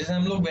angle, जैसे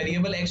हम लोग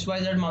वेरिएबल एक्स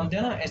वाई जेड मानते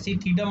हैं ना, ऐसे ही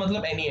थीटा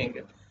मतलब एनी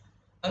एंगल.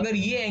 अगर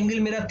ये एंगल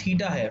मेरा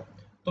थीटा है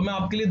तो मैं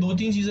आपके लिए दो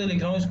तीन चीजें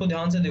लिख रहा हूँ, इसको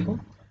ध्यान से देखो.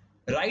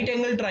 राइट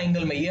एंगल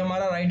ट्राइंगल में, ये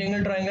हमारा राइट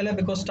एंगल ट्राइंगल है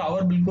बिकॉज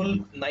टावर बिल्कुल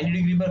 90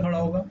 डिग्री पर खड़ा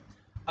होगा.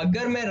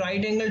 अगर मैं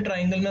राइट एंगल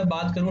ट्राइंगल में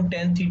बात करूं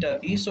tan थीटा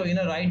की, सो इन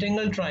a right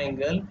angle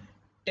triangle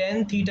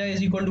tan theta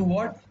is equal to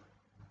what?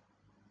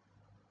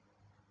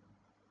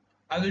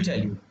 I will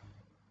tell you.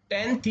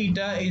 tan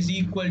theta is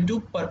equal to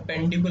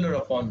perpendicular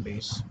upon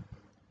base.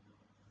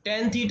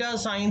 tan theta,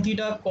 sin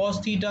theta,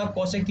 cos theta,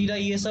 cosec theta,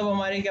 ये सब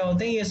हमारे क्या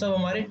होते हैं? ये सब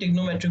हमारे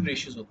ट्रिग्नोमेट्रिक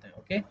रेशियोज होते हैं.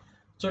 Okay,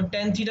 so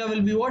tan theta will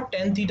be what?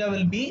 tan theta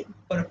will be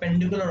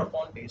perpendicular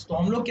upon base. तो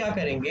हम लोग क्या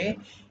करेंगे,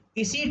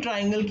 इसी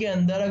ट्राइंगल के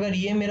अंदर अगर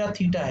ये मेरा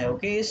थीटा है,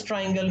 ओके, इस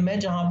ट्राइंगल में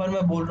जहां पर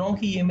मैं बोल रहा हूँ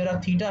कि ये मेरा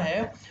थीटा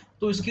है,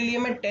 तो इसके लिए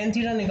मैं tan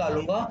थीटा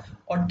निकालूंगा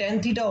और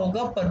tan थीटा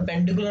होगा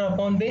परपेंडिकुलर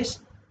अपॉन बेस.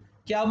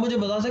 क्या आप मुझे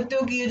बता सकते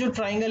हो कि ये जो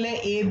ट्राइंगल है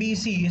ए बी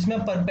सी, इसमें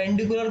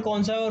परपेंडिकुलर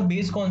कौन सा है और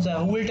बेस कौन सा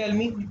है? Who will tell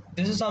me?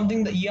 This is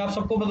something, ये आप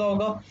सबको पता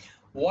होगा.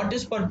 What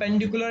is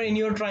perpendicular in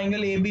your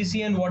triangle A B C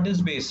and what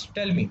is base?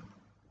 Tell me.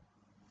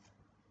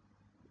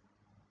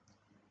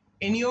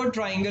 In your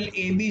triangle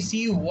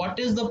ABC,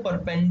 what is the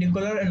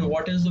perpendicular and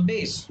what is the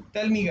base?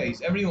 Tell me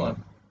guys,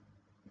 everyone.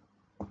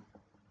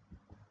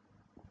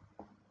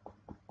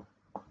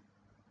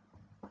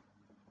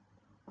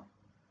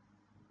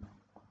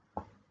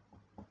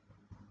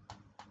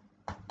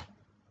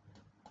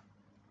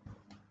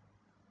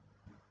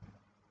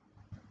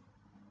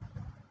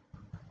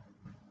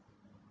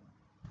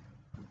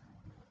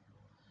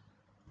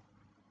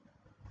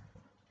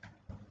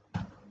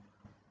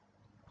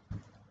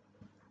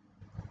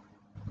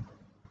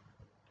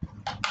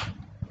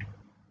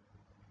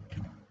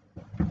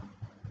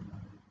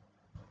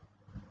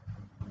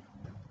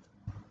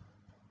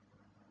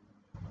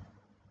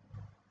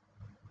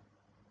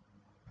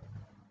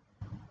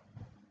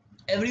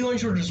 Everyone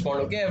should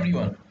respond, okay,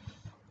 everyone.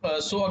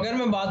 So अगर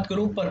मैं बात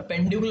करूं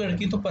perpendicular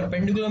की, तो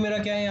perpendicular मेरा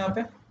क्या है यहाँ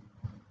पे?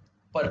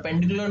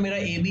 परपेंडिकुलर मेरा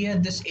ए बी है.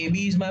 This A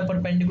B is my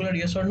perpendicular,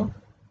 yes और no?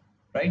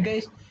 Right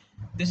guys,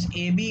 this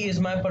A B is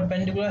my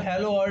perpendicular.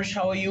 Hello अर्श,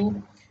 how are you?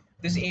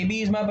 This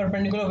AB is my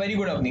perpendicular. Very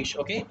good, Avnish.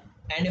 Okay.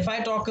 And if I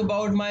talk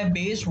about my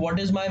base, what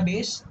is my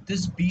base?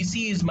 This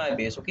BC is my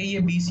base. Okay.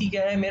 ये BC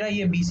क्या है मेरा?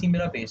 ये BC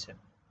मेरा base है.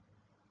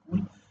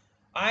 Cool.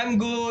 I'm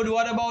good.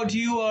 What about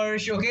you,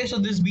 Arsh? Okay. So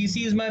this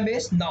BC is my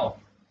base. Now,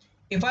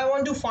 if I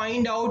want to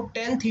find out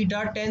tan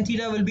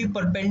theta will be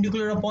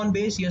perpendicular upon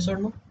base. Yes or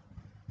no?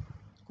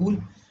 Cool.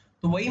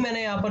 तो वही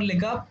मैंने यहाँ पर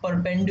लिखा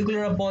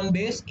perpendicular upon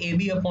base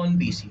AB upon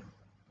BC.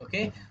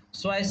 Okay.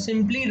 So I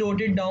simply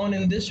wrote it down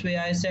in this way.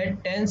 I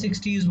said tan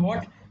 60 is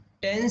what?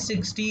 Tan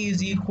 60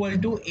 is equal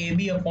to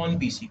AB upon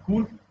BC.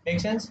 Cool. Make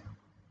sense?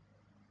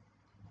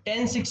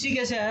 tan 60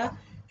 कैसे आया?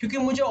 क्योंकि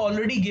मुझे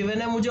already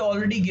given है, मुझे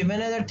already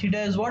given है that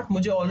theta is what?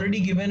 मुझे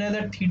already given है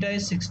that theta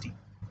is 60.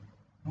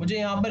 मुझे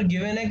यहाँ पर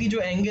given है कि जो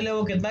angle है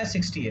वो कितना है?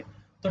 60 है.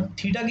 तो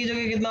थीटा की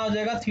जगह कितना आ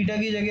जाएगा? थीटा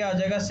की जगह आ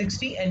जाएगा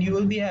 60 and you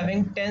will be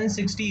having tan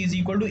 60 is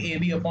equal to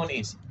AB upon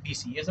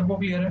BC. ये सबको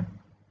क्लियर है?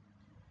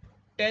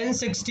 tan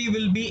 60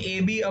 will be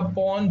AB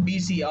upon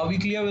BC. Are we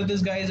clear with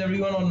this, guys?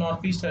 Everyone or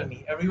not? Please tell me.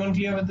 Everyone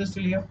clear with this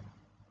till here?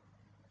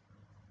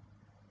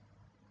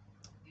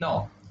 Now,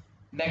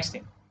 next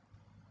thing.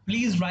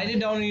 Please write it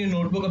down in your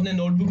notebook. अपने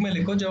notebook में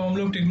लिखो. जब हम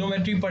लोग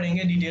trigonometry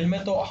पढ़ेंगे detail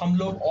में तो हम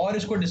लोग और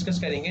इसको डिस्कस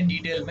करेंगे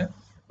डिटेल में.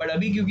 बट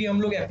अभी क्योंकि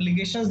हम लोग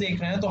एप्लीकेशंस देख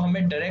रहे हैं तो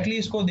हमें डायरेक्टली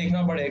इसको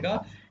देखना पड़ेगा.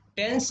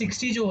 tan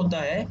 60 जो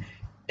होता है,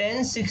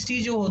 tan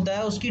 60 जो होता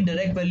है उसकी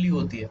डायरेक्ट वैल्यू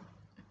होती है.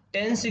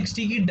 tan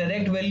 60 की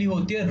डायरेक्ट वैल्यू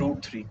होती है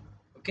 √3.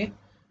 ओके,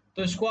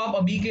 तो इसको आप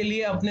अभी के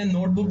लिए अपने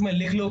नोटबुक में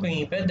लिख लो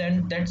कहीं पे.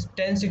 Then that's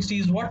tan 60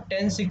 is what?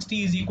 tan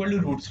 60 is equal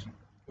to √3.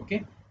 Okay,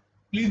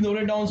 please note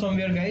it down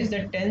somewhere guys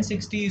that tan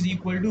 60 is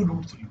equal to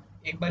 √3.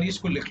 एक बार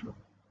इसको लिख लो.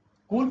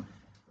 Cool.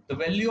 The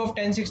value of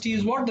tan 60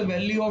 is what? The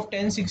value of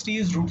tan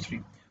 60 is √3.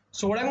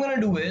 So what I'm going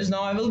to do is, now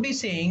I will be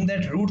saying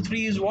that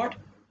 √3 is what?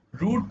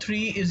 √3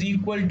 is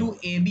equal to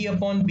AB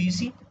upon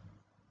BC.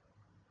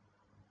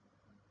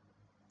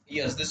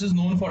 Yes, this is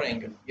known for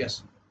angle. Yes,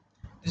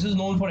 this is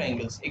known for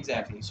angles.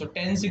 Exactly. So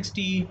tan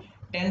 60,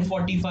 tan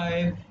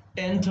 45,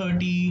 tan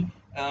 30,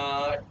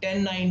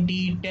 tan 90,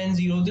 tan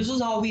 0. This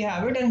is how we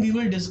have it and we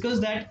will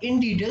discuss that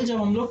in detail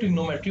जब हम लोग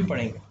trigonometry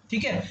पढ़ेंगे.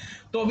 ठीक है,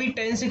 तो अभी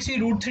tan 60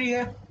 √3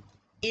 है.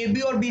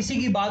 AB और BC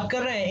की बात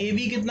कर रहे हैं.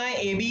 AB कितना है?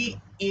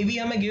 AB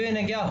हमें गिवन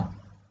है क्या?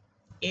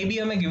 AB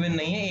हमें गिवन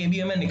नहीं है. AB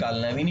हमें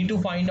निकालना है. We need to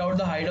find out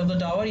the height of the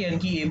tower, यानी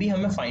कि AB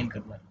हमें फाइंड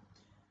करना है.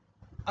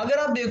 अगर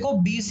आप देखो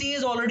BC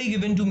is already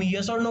given to me.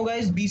 Yes or no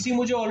guys? BC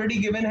मुझे already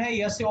given है.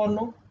 Yes or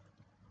no?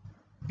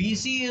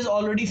 BC is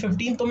already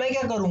 15. तो मैं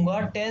क्या करूंगा?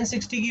 tan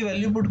 60 की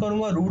वैल्यू पुट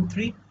करूंगा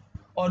 √3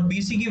 और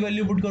BC की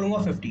वैल्यू पुट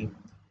करूंगा 15.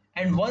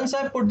 And once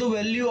I put the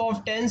value of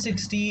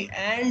 1060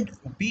 and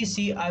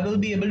BC, I will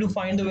be able to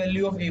find the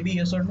value of AB,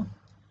 yes or no?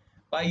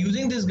 By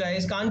using this,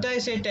 guys, can't I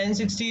say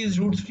 1060 is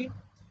root 3?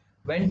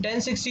 When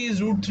 1060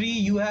 is root 3,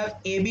 you have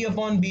AB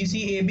upon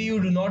BC. AB you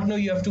do not know,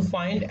 you have to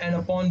find, and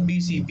upon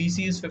BC,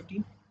 BC is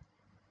 15.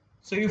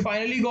 So you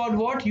finally got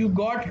what? You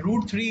got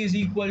root 3 is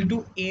equal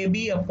to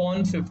AB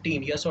upon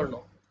 15, yes or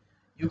no?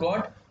 You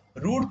got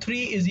root 3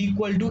 is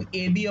equal to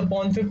AB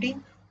upon 15.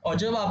 और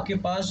जब आपके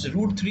पास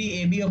root 3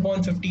 AB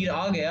upon 15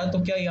 आ गया तो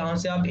क्या यहाँ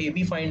से आप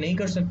AB find नहीं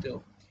कर सकते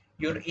हो?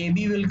 Your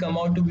AB will come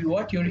out to be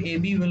what? Your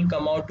AB will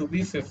come out to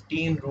be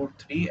 15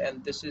 root 3,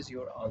 and this is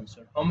your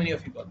answer. How many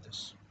of you got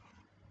this?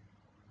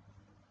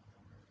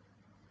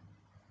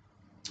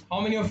 How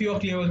many of you are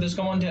clear with this?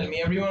 Come on, tell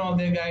me. Everyone out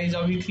there, guys,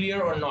 are we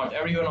clear or not?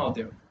 Everyone out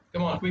there.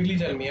 Come on, quickly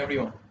tell me,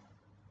 everyone.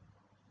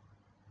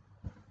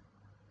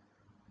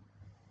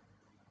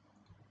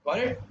 Got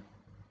it?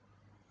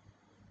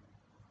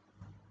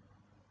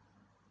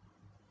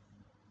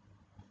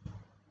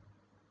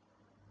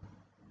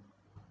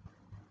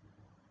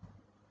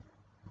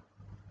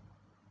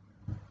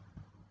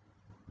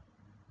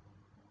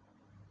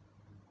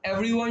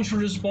 Everyone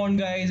should respond,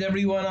 guys.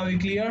 Everyone, are we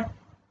clear?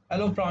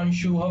 Hello,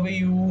 Pranshu. How are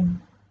you?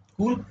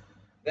 Cool.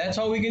 That's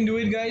how we can do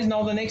it, guys.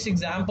 Now, the next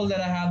example that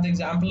I have, the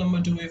example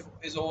number 2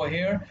 is over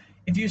here.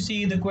 If you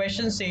see, the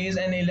question says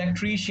an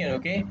electrician,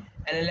 okay?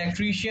 An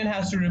electrician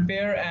has to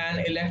repair an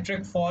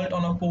electric fault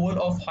on a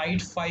pole of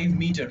height 5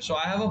 meters. So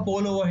I have a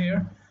pole over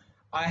here.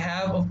 I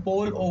have a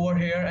pole over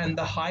here, and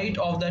the height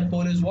of that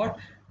pole is what?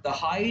 The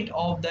height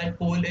of that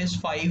pole is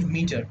 5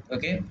 meter,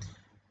 okay?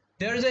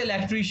 There's an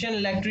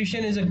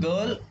electrician is a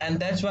girl, and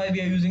that's why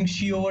we are using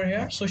she over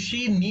here. So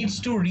she needs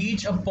to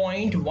reach a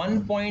point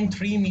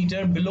 1.3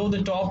 meter below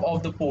the top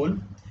of the pole.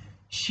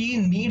 She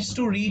needs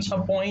to reach a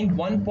point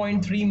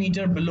 1.3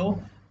 meter below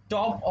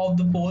top of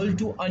the pole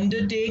to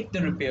undertake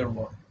the repair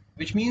work.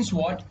 Which means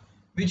what?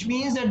 Which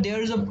means that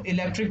there is an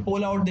electric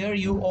pole out there.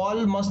 You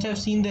all must have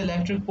seen the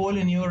electric pole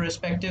in your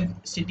respective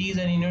cities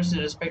and in your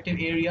respective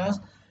areas.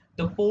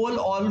 The pole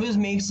always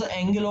makes an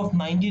angle of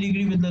 90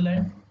 degree with the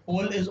land.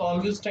 Pole is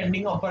always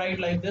standing upright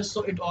like this,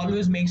 so it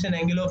always makes an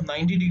angle of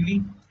 90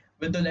 degree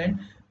with the land.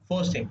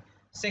 First thing.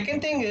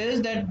 Second thing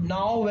is that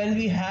now when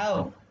we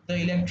have the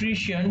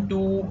electrician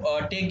to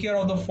take care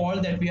of the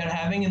fault that we are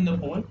having in the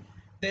pole,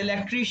 the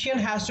electrician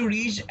has to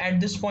reach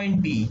at this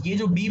point B. ये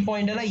जो B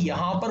point है ना,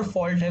 यहाँ पर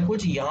fault है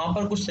कुछ, यहाँ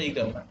पर कुछ सही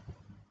करना है.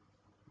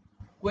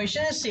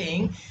 Question is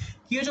saying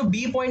कि ये जो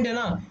B point है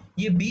ना,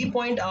 ये B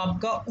point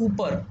आपका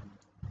ऊपर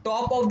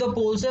टॉप ऑफ द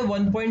पोल से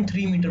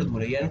 1.3 मीटर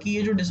दूर है, यानी कि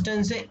ये जो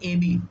डिस्टेंस है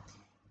AB,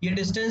 ये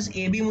डिस्टेंस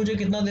AB मुझे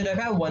कितना दे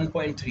रखा है?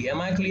 1.3. Am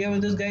I clear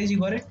with this, guys? You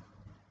got it?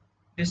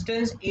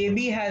 Distance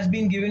AB has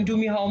been given to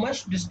me how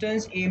much?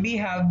 Distance AB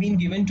have been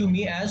given to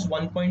me as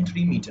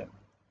 1.3 meter.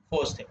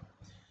 First thing.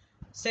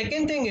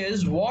 Second thing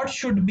is, what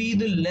should be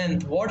the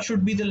length? What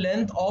should be the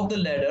length of the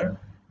ladder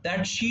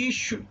that she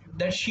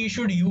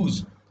should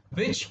use,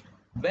 which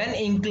when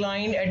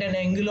inclined at an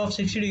angle of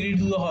 60 degree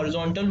to the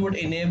horizontal would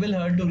enable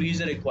her to reach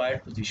the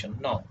required position.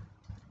 Now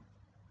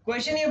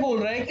question ये बोल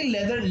रहा है कि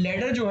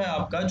ladder जो है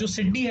आपका, जो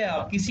सीढ़ी है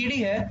आपकी, सीढ़ी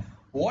है,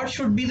 what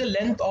should be the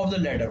length of the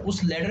ladder,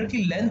 उस लेडर की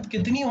लेंथ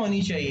कितनी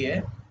होनी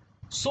चाहिए,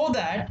 so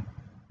that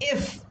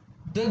if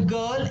the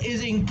girl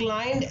is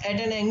inclined at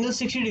an angle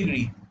 60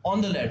 degree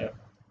on the ladder,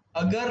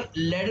 अगर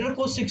लेडर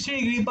को 60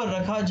 डिग्री पर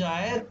रखा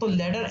जाए तो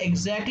लेडर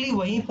एग्जैक्टली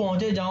वहीं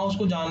पहुंचे जहां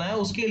उसको जाना है,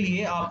 उसके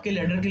लिए आपके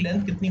लेडर की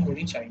लेंथ कितनी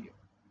होनी चाहिए.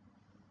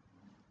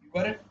 You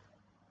got it?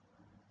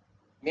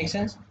 Make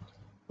sense?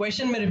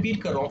 Question मैं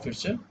रिपीट कर रहा हूं फिर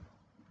से.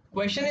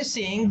 Question is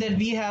saying that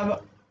we have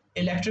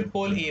electric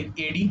pole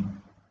AD,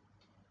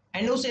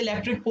 and उस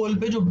electric pole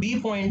पे जो B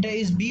point है,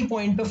 इस B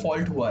point पे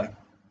fault हुआ है.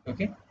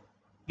 Okay?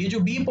 ये जो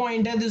B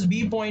point है, this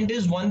B point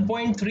is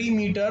 1.3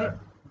 meter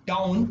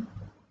down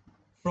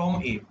from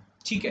A.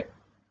 ठीक है?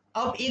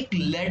 अब एक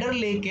ladder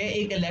लेके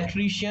एक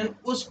electrician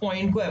उस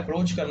point को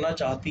approach करना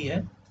चाहती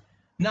है.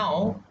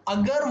 Now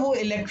अगर वो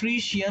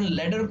electrician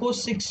ladder को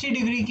 60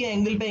 डिग्री के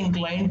एंगल पे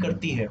incline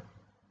करती है,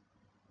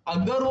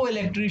 अगर वो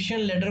इलेक्ट्रिशियन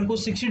लेडर को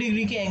 60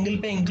 डिग्री के एंगल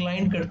पे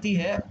इंक्लाइन करती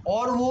है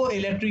और वो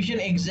इलेक्ट्रिशियन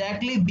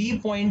एग्जैक्टली बी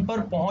पॉइंट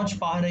पर पहुंच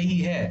पा रही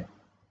है,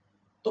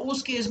 तो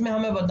उस केस में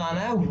हमें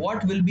बताना है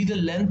what will be the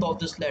length of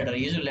this ladder.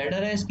 ये जो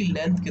लेडर है इसकी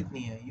लेंथ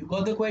कितनी है. You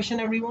got the question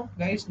everyone?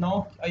 Guys,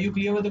 now are you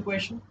clear with the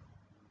question?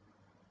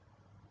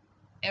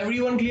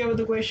 Everyone clear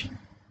with the question?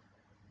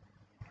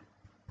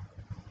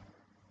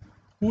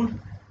 Cool,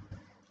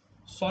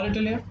 solid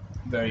till here?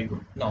 Very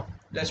good. Now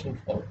let's move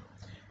forward.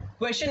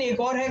 Question एक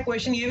और है.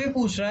 Question ये भी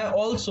पूछ रहा है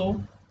also,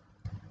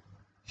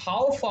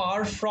 how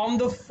far from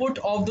the foot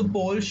of the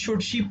pole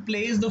should she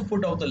place the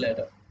foot of the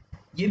ladder.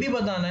 ये भी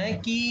बताना है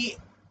कि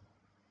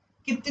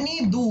कितनी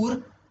दूर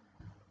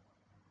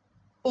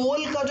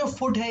पोल का जो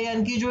फुट है,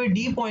 यानी कि जो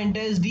डी पॉइंट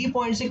है, इस डी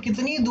पॉइंट से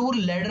कितनी दूर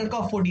लेडर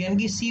का फुट यानी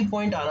कि सी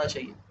पॉइंट आना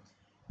चाहिए.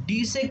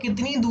 डी से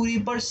कितनी दूरी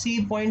पर सी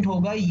पॉइंट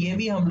होगा, ये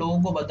भी हम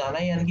लोगों को बताना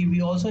है, यानी कि we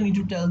also need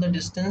to tell the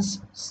distance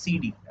C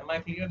D. M I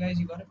clear guys?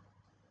 You got it?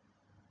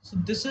 So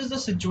this is the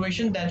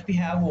situation that we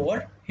have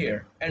over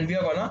here, and we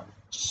are gonna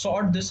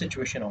sort this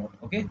situation out.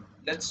 Okay,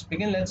 let's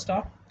begin. Let's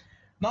start.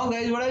 Now,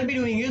 guys, what I'll be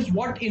doing is,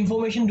 what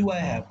information do I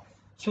have?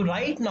 So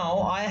right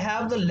now I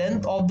have the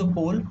length of the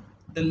pole.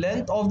 The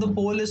length of the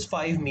pole is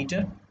 5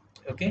 meter.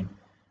 Okay,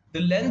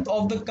 the length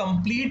of the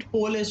complete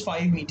pole is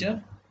 5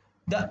 meter.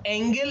 The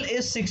angle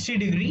is 60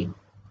 degree,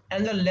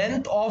 and the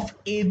length of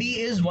AB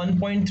is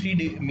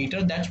 1.3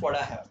 meter. That's what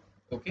I have.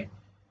 Okay,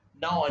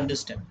 now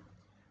understand.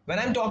 When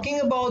I'm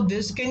talking about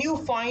this, can you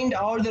find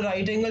out the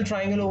right angle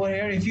triangle over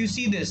here? If you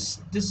see this,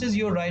 this is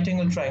your right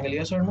angle triangle,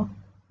 yes or no?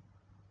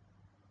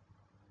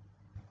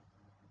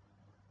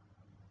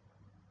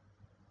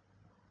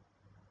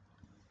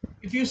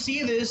 If you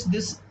see this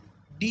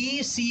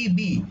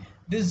DCB,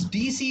 this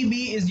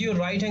DCB is your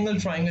right angle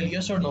triangle,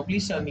 yes or no?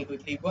 Please tell me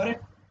quickly. Got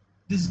it?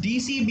 This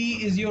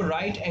DCB is your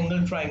right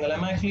angle triangle.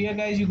 Am I clear,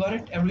 guys? You got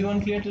it?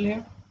 Everyone clear till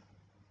here?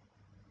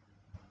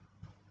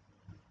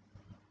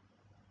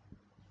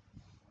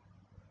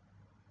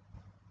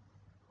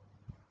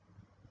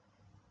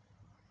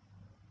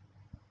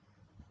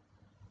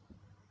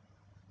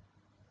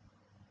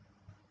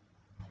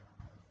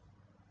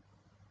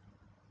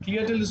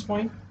 Clear till this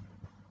point?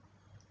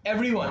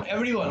 Everyone,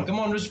 come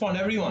on, respond,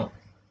 everyone.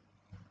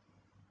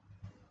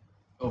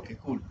 Okay,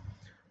 cool.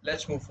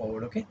 Let's move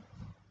forward, okay?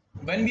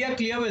 When we are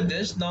clear with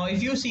this, now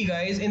if you see,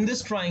 guys, in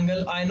this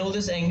triangle, I know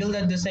this angle,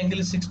 that this angle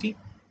is 60.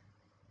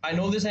 I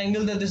know this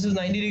angle that this is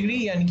 90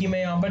 degree, यानी कि मैं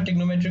यहाँ पर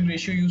trigonometric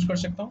ratio use कर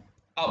सकता हूँ.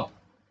 अब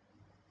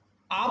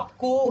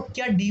आपको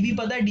क्या dB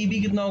पता है?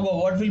 dB कितना होगा?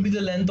 What will be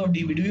the length of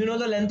dB? Do you know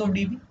the length of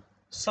dB?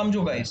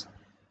 समझो guys,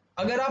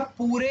 अगर आप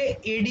पूरे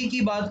AD की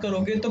बात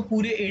करोगे तो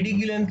पूरे AD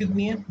की लेंथ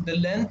कितनी है? The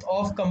length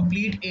of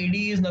complete AD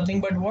is nothing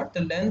but what?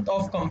 The length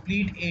of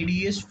complete AD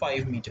is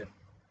 5 meter.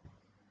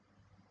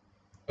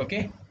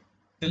 Okay.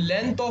 The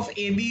length of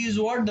AB is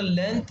what? The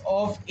length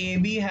of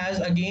AB has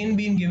again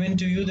been given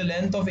to you. The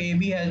length of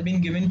AB has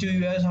been given to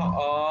you as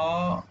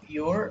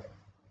your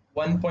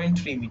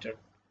 1.3 meter.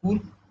 Cool.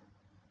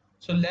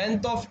 So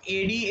length of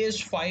AD is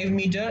 5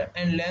 meter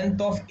and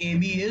length of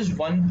AB is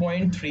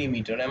 1.3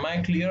 meter. Am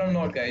I clear or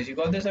not, guys? You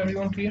got this?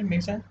 Everyone clear?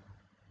 Makes sense?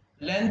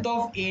 Length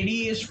of AD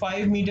is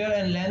 5 meter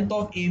and length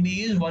of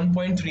AB is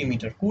 1.3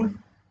 meter. Cool.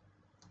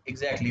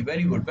 Exactly.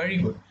 Very good. Very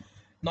good.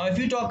 Now, if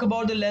you talk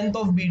about the length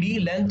of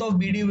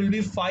BD will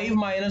be 5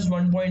 minus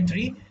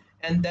 1.3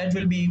 and that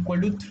will be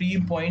equal to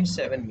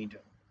 3.7 meter.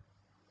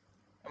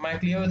 Am I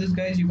clear with this,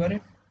 guys? You got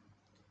it?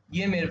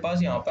 ये मेरे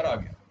पास यहाँ पर आ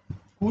गया.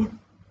 Cool.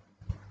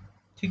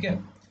 ठीक है.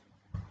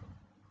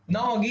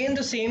 Now again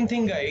the same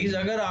thing, guys.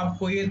 अगर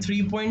आपको ये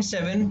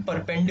 3.7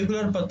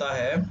 perpendicular पता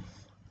है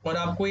और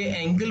आपको ये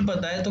angle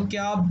पता है तो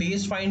क्या आप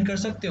base find कर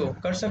सकते हो?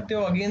 कर सकते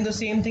हो. Again the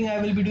same thing I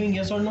will be doing.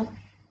 Yes or no?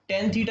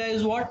 Tan theta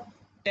is what?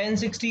 Tan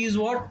 60 is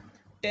what?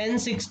 Tan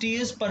 60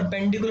 is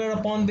perpendicular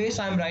upon base.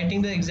 I am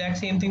writing the exact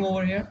same thing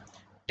over here.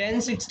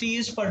 Tan 60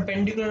 is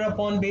perpendicular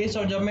upon base.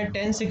 और जब मैं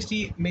tan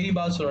 60, मेरी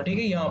बात सुनो, ठीक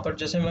है? यहाँ पर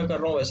जैसे मैं कर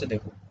रहा हूँ वैसे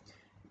देखो.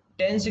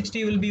 Tan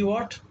 60 will be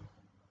what?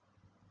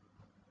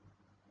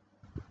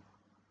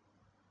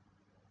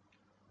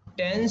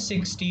 Tan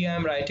 60 I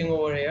am writing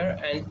over here,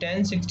 and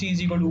tan 60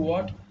 is equal to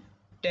what?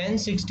 Tan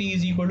 60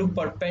 is equal to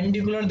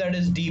perpendicular, that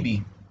is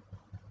dB,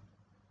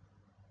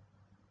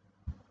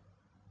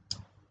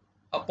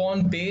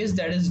 upon base,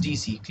 that is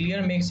dC.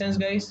 Clear? Makes sense,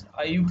 guys?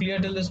 Are you clear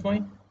till this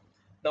point?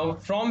 Now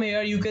from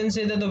here you can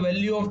say that the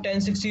value of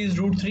tan 60 is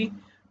root 3.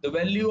 The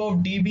value of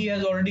dB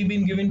has already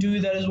been given to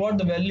you, that is what?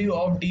 The value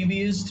of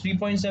dB is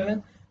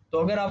 3.7. तो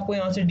अगर आपको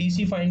यहाँ से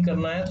dC find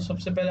करना है तो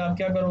सबसे पहले आप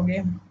क्या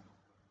करोगे?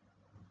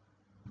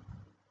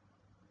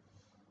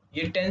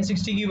 ये tan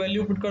 60 की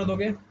वैल्यू पुट कर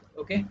दोगे.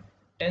 ओके,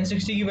 tan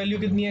 60 की वैल्यू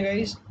कितनी है,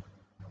 guys?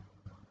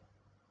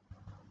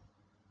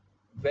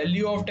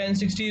 Value of tan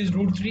 60 is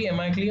root 3. Am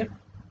I clear?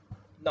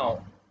 Now,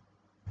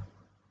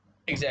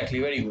 exactly,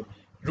 very good.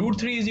 Root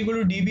 3 is equal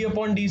to dB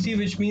upon dC,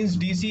 which means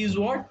dC is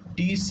what?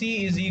 dC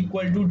is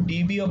equal to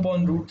dB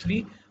upon root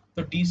 3.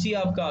 तो dC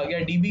आपका आ गया,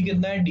 dB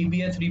कितना है?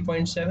 dB है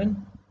 3.7.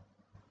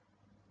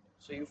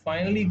 So you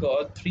finally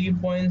got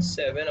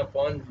 3.7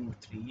 upon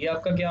root 3. ये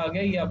आपका क्या आ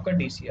गया? ये आपका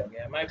dC आ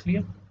गया. Am I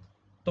clear?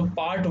 तो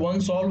पार्ट 1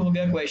 सॉल्व हो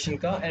गया क्वेश्चन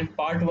का, एंड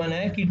पार्ट 1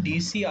 है कि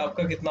डीसी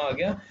आपका कितना आ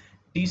गया?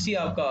 डीसी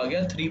आपका आ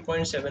गया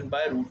 3.7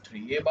 बाय रूट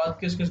 3. ये बात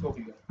किस किस को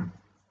clear?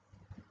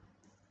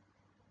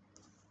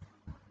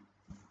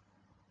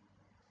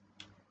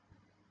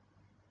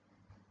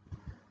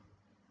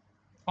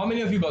 How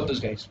many of you got this,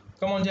 guys?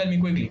 Come on, tell me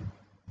quickly.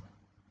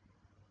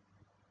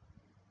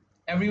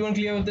 Everyone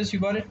clear with this?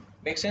 You got it?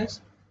 Makes sense?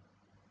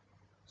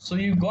 So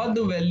you got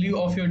the value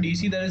of your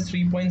DC, that is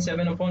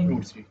 3.7 upon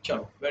root 3.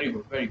 Chalo, very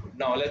good, very good.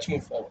 Now let's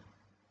move forward.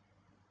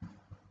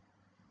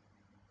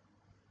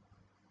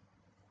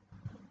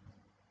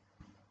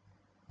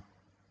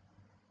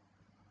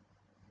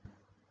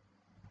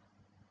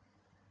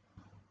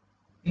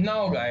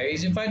 Now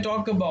guys, if I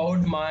talk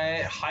about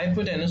my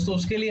hypotenuse, तो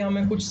उसके लिए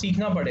हमें कुछ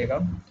सीखना पड़ेगा.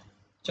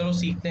 चलो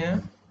सीखते हैं.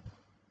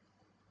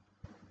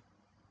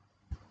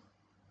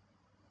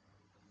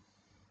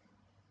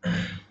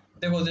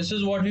 देखो this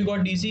is what we got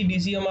DC,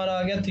 DC हमारा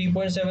आ गया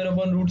 3.7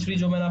 अपॉन रूट 3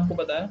 जो मैंने आपको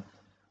बताया।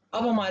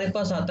 अब हमारे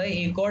पास आता है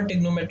एक और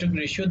trigonometric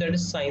ratio that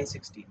is sine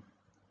 60।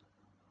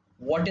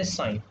 What is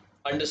sine?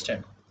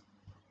 Understand.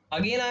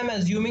 Again I am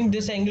assuming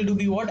this angle to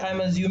be what, I am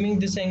assuming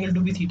this angle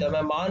to be theta.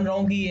 मैं मान रहा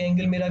हूं कि ये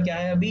एंगल मेरा क्या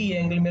है, अभी ये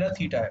एंगल मेरा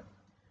थीटा है।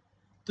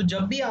 तो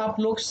जब भी आप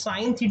लोग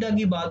साइन थीटा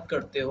की बात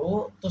करते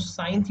हो तो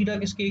साइन थीटा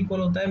किसके इक्वल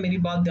होता है? मेरी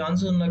बात ध्यान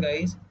से सुनना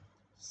guys.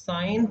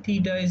 Sine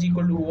theta is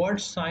equal to what?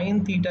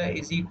 Sine theta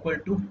is equal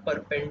to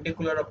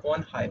perpendicular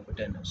upon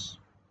hypotenuse.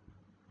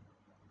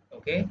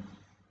 Okay,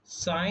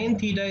 sin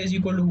theta is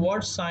equal to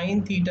what?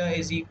 Sin theta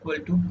is equal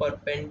to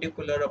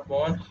perpendicular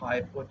upon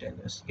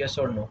hypotenuse. Yes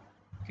or no?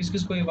 किस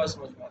किस को ये बात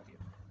समझ में आती है?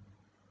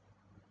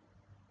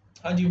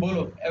 हाँ जी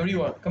बोलो,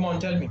 everyone come on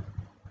tell me.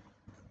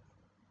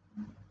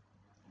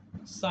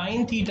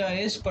 Sin theta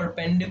is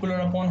perpendicular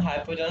upon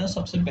hypotenuse,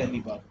 सबसे पहली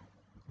बात।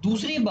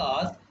 दूसरी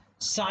बात,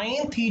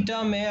 sin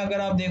theta में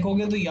अगर आप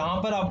देखोगे तो यहाँ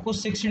पर आपको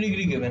 60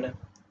 डिग्री गिवन है,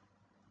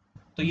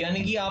 तो यानी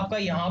कि आपका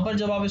यहाँ पर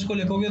जब आप इसको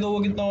लिखोगे तो वो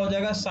कितना हो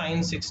जाएगा?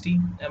 sin 60।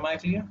 Am I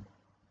clear?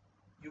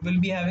 You will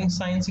be having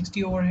sin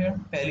 60 over here,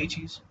 पहली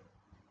चीज।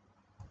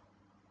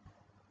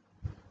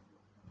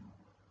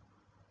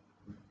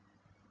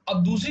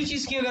 अब दूसरी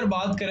चीज की अगर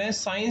बात करें,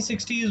 sin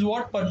 60 is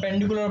what?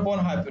 Perpendicular upon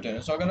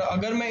hypotenuse. अगर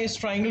अगर मैं इस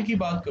ट्राइंगल की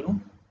बात करूं,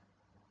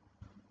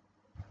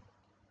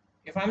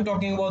 if I'm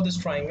talking about this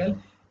triangle,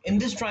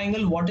 in this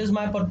triangle what is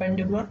my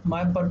perpendicular?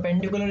 My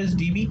perpendicular is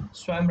db,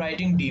 so I'm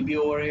writing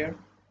db over here.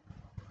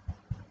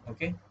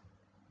 Okay,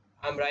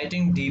 I'm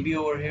writing db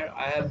over here,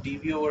 I have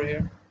db over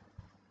here.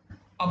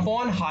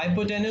 Upon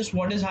hypotenuse,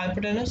 what is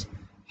hypotenuse?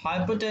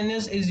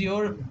 Hypotenuse is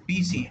your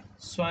bc,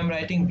 so I'm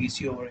writing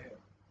bc over here.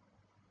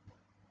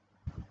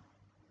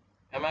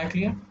 Am I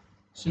clear?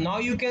 So now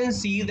you can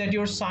see that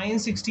your sin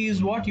 60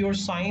 is what? Your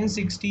sin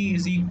 60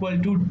 is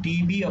equal to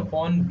dB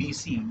upon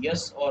BC.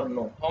 Yes or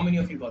no? How many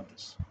of you got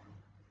this?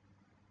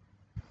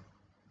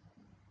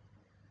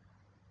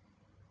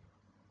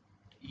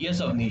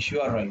 Yes, Avnish, you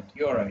are right.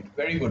 You are right.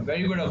 Very good.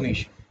 Very good, Avnish.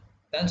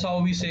 That's how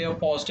we say a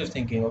positive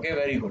thinking. Okay,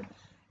 very good.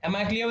 Am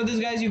I clear with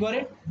this, guys? You got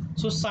it?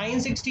 So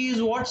sin 60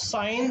 is what?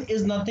 Sin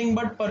is nothing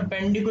but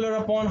perpendicular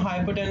upon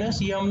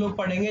hypotenuse. ये हम लोग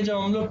पढ़ेंगे जब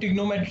हम लोग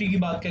trigonometry की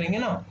बात करेंगे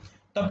ना,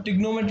 तब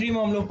ट्रिग्नोमेट्री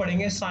में हम लोग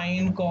पढ़ेंगे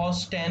साइन,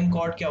 कॉस, टेन,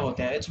 कॉट क्या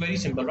होते हैं. It's very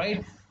simple,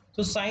 right?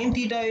 So sin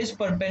theta is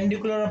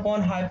perpendicular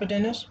upon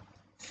hypotenuse.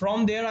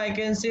 From there I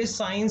can say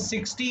sin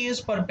 60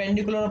 is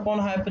perpendicular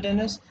upon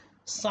hypotenuse.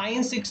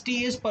 Sin 60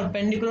 is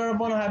perpendicular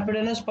upon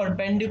hypotenuse.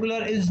 Perpendicular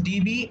is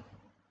dB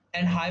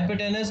and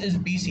hypotenuse is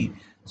BC.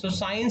 So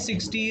sin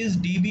 60 is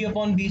dB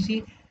upon BC,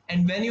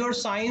 and when your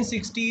sin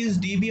 60 is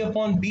dB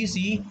upon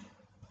BC,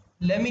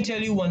 let me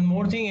tell you one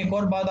more thing. एक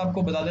और बात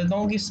आपको बता देता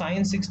हूँ कि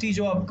sin 60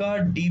 जो आपका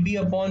dB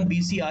upon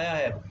BC आया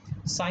है,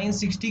 sin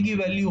 60 की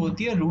वैल्यू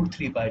होती है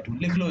 √3/2।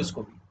 लिख लो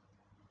इसको भी।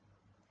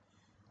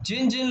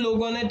 जिन जिन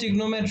लोगों ने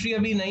ट्रिग्नोमेट्री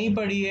अभी नहीं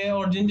पढ़ी है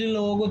और जिन जिन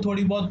लोगों को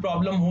थोड़ी बहुत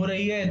प्रॉब्लम हो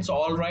रही है, इट्स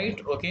ऑल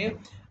राइट, ओके,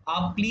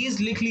 आप प्लीज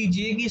लिख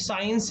लीजिए कि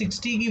sin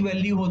 60 की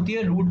वैल्यू होती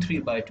है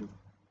 √3/2।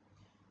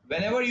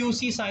 Whenever you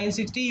see sin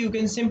 60, you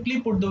can simply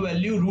put the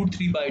value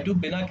 √3/2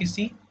 बिना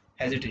किसी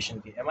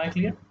hesitation के. Am I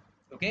clear?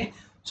 Okay.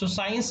 So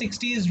sin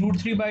 60 is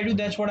 √3/2.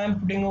 That's what I'm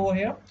putting over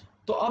here.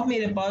 तो अब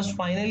मेरे पास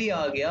finally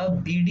आ गया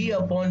BD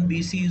upon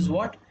BC is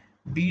what?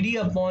 BD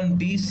upon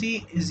BC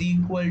is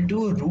equal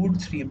to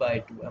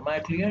 √3/2. Am I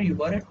clear? You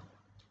got it?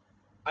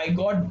 I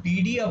got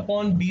BD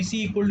upon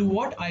BC equal to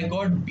what? I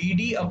got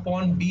BD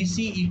upon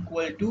BC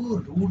equal to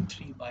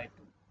 √3/2.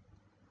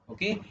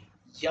 Okay,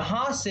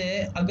 यहां से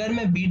अगर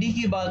मैं BD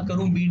की बात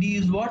करूं, BD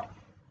is what?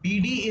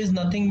 BD is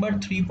nothing but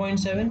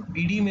 3.7।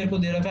 BD मेरे को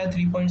दे रखा है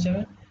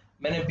 3.7,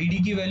 मैंने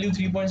BD की वैल्यू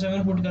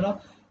 3.7 पुट करा।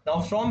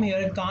 Now from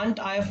here can't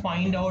I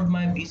find out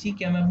my BC?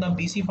 क्या मैं अपना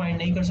BC फाइंड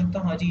नहीं कर सकता?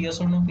 हाँ जी,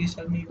 यस और no please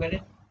tell me. Very,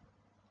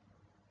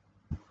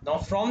 now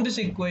from this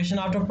equation,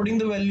 after putting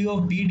the value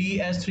of BD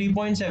as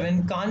 3.7,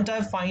 can't I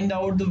find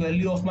out the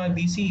value of my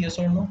BC? Yes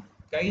or no?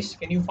 Guys,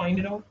 can you find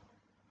it out?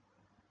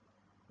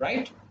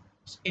 Right?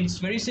 It's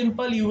very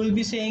simple. You will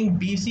be saying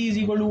BC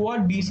is equal to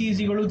what? BC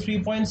is equal to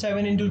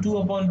 3.7 into 2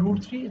 upon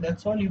 √3.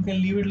 That's all. You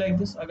can leave it like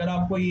this. अगर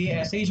आपको ये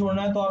ऐसे ही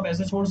छोड़ना है तो आप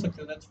ऐसे छोड़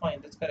सकते हो. That's fine.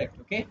 That's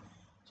correct. Okay.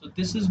 So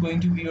this is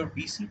going to be your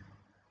BC.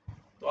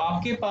 तो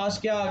आपके पास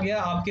क्या आ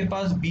गया? आपके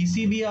पास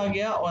BC भी आ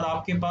गया और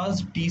आपके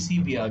पास DC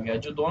भी आ गया.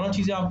 जो दोनों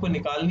चीजें आपको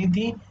निकालनी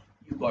थी,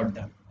 you got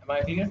them. Am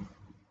I clear?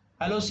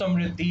 Hello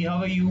Samriddhi, how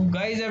are you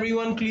guys?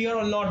 Everyone clear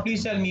or not?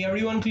 Please tell me.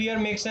 Everyone clear?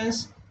 Makes sense?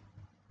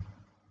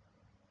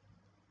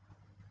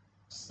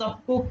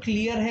 सबको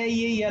क्लियर है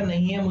ये या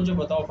नहीं है? मुझे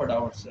बताओ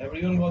फटाफट से।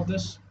 Everyone got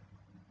this?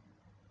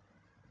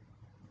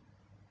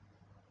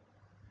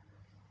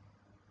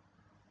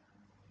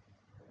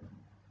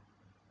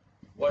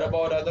 What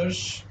about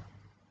others?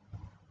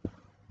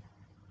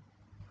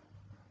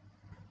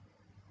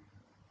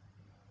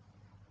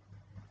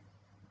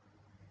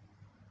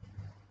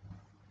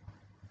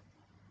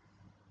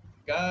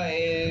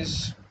 Guys,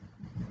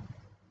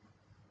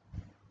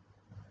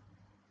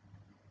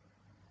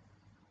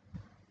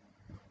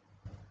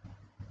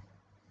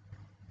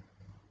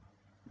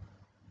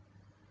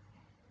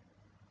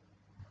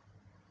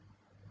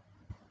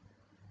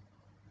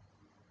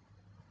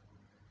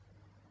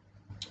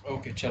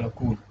 Okay, चलो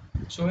cool.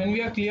 So when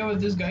we are clear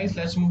with this guys,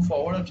 let's move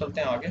forward. अब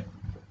चलते हैं आगे.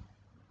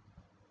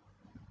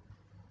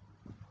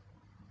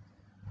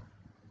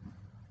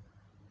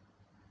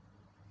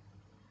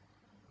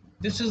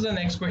 This is the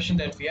next question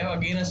that we have.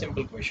 Again a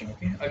simple question.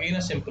 Okay, again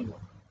a simple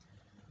one.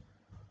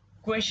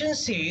 Question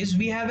says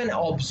we have an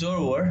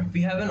observer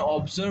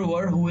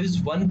who is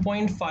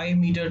 1.5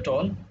 meter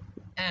tall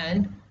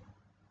and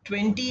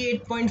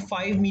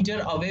 28.5 meter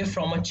away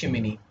from a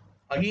chimney.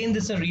 Again,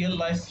 this is a real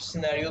life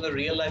scenario, the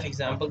real life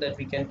example that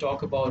we can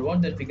talk about.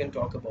 What that we can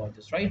talk about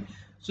this, right?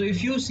 So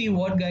if you see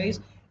what guys,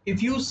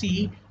 if you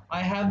see,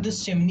 I have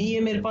this chimney. ये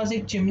मेरे पास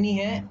एक chimney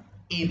है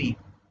AB.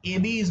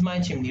 AB is my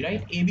chimney,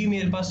 right? AB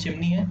मेरे पास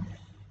chimney है.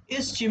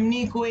 इस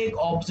chimney को एक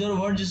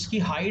observer जिसकी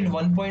हाइट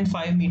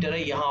 1.5 मीटर है,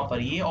 यहाँ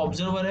पर ये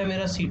ऑब्जर्वर है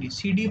मेरा सीडी.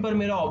 सीडी पर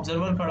मेरा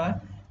ऑब्जर्वर खड़ा है,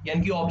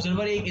 यानी कि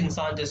ऑब्जर्वर एक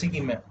इंसान जैसे कि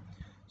मैं.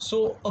 सो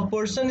a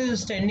person is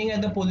standing at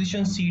the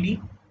position CD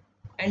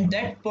and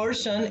that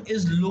person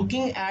is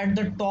looking at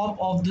the top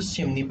of this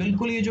chimney.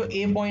 बिल्कुल ये जो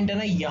ए पॉइंट है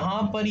ना,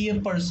 यहाँ पर ये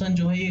पर्सन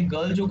जो है, ये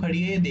गर्ल जो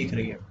खड़ी है, ये देख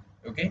रही है.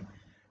 Okay,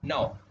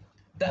 now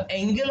the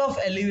angle of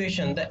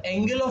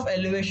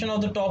elevation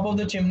of the top of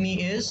the chimney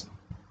is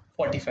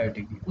 45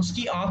 degree.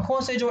 उसकी आंखों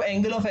से जो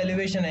एंगल ऑफ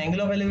एलिवेशन है, एंगल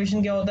ऑफ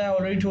एलिवेशन क्या होता है,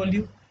 already told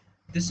you.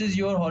 This is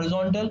your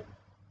horizontal,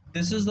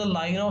 this is the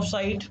line of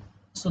site,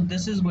 so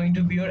this is going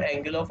to be your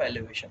angle of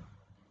elevation.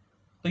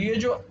 तो ये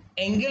जो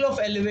एंगल ऑफ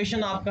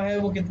एलिवेशन आपका है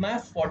वो कितना है,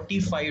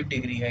 45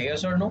 डिग्री है.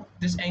 यस और no?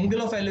 This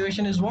angle of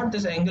elevation is what?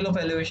 This angle of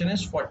elevation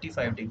is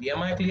 45 degree.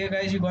 M I clear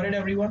guys? You got it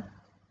everyone?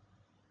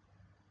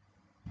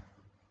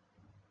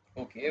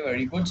 Okay,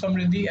 very good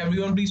Samriddhi.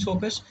 Everyone please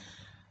focus.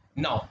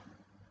 Now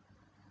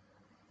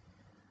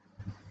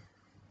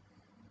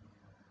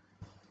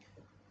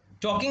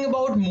talking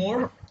about more,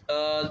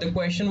 the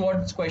question,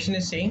 what this question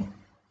is saying,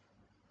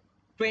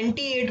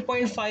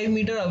 28.5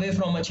 metre away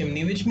from a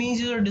chimney, which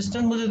means ये जो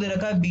distance मुझे दे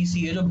रखा है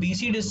BC, ये जो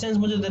BC distance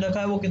मुझे दे रखा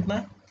है वो कितना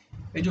है,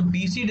 ये जो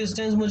BC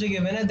डिस्टेंस मुझे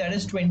गिवन है दैट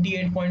इज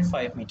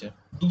 28.5 मीटर.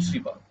 दूसरी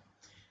बात.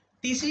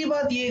 तीसरी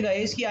बात ये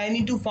गाइस कि I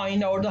need to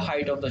find out the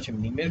height of the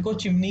chimney. मेरे को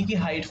चिमनी की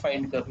हाइट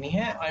फाइंड करनी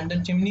है एंड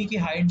द चिमनी की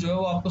हाइट जो है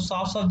वो आपको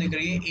साफ साफ दिख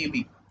रही है,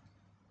 AB.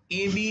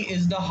 AB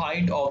is the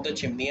height of the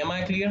chimney. Am I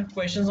clear?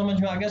 Question समझ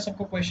में आ गया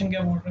सबको? Question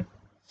क्या बोल रहे हैं?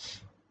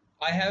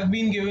 I have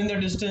been given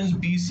the distance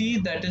BC,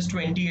 that is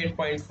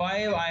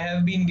 28.5. I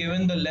have been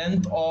given the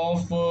length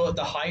of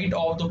the height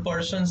of the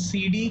person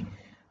CD,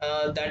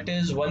 that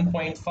is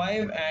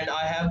 1.5, and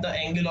I have the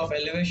angle of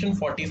elevation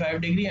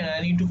 45 degree, and I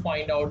need to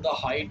find out the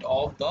height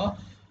of the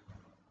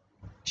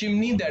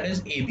chimney, that is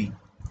AB.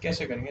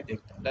 कैसे करेंगे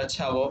देखते हैं. Let's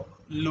have a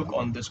look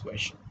on this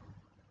question.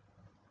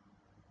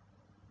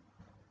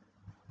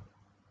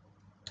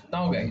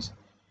 Now guys,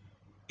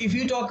 if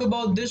you talk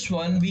about this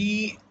one, we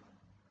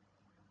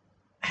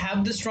have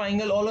this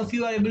triangle. All of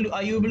you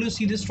are you able to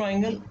see this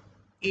triangle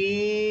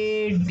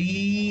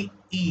ADE?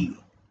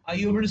 Are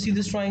you able to see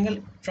this triangle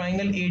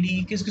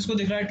ADE? किस किस को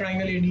दिख रहा है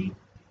triangle ADE?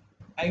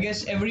 I guess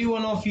every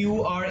one of you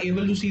are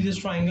able to see this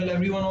triangle.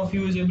 Every one of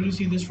you is able to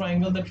see this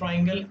triangle, the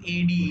triangle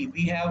ADE.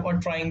 We have a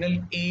triangle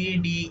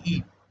ADE.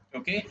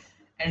 Okay,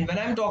 and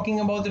when I'm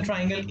talking about the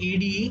triangle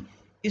ADE,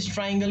 इस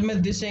triangle में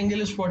this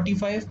angle is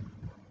 45.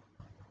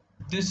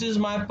 This is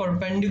my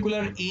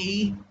perpendicular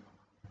AE.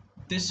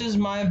 This is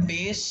my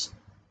base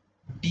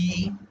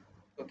DE.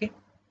 Okay,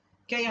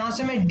 क्या यहाँ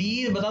से मैं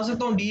DE बता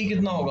सकता हूँ DE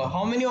कितना होगा?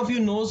 How many of you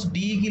knows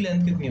DE की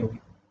लेंथ कितनी होगी?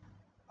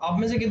 आप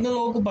में से कितने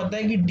लोगों को पता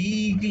है कि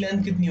DE की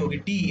लेंथ कितनी होगी?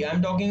 DE, I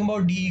am talking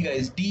about DE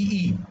guys. DE,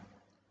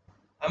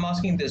 I'm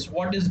asking this,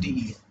 what is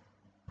DE?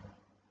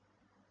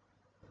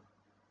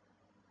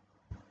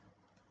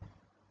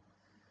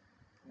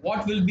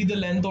 What will be the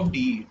length of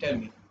DE? Tell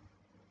me.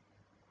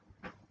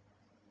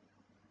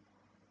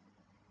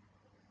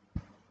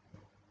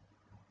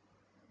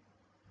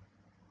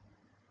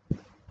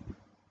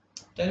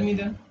 Tell me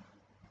then.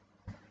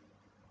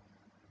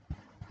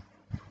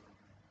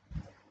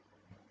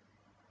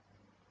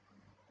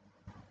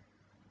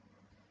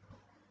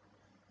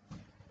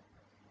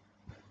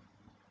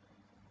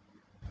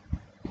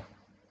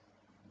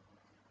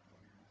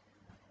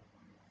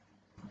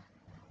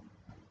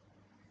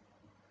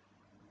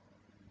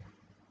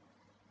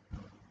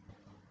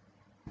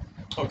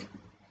 Okay,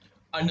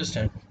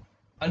 understand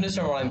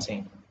what I'm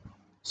saying.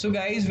 So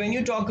guys, when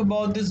you talk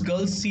about this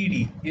girl CD,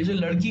 ये जो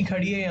लड़की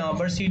खड़ी है यहाँ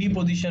पर CD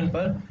position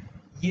पर,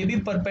 ये भी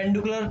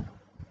परपेंडिकुलर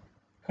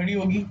खड़ी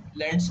होगी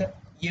लैंड से,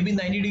 ये भी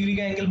 90 डिग्री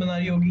का एंगल बना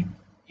रही होगी.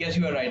 Yes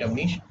you are right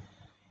Awanish.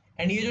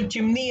 And ये जो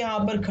चिमनी यहाँ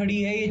पर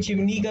खड़ी है, ये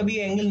चिमनी का भी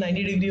एंगल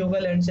 90 डिग्री होगा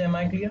लैंड से. M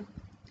I clear?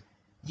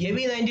 ये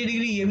भी 90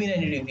 डिग्री, ये भी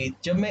 90 डिग्री.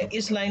 जब मैं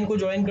इस लाइन को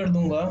ज्वाइन कर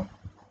दूंगा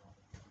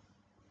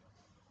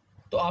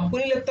तो आपको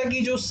नहीं लगता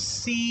कि जो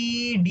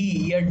CD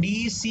या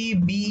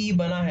DCBE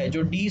बना है,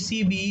 जो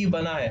DCBE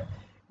बना है,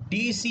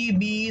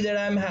 DCBE that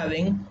I am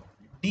having,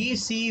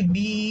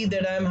 DCBE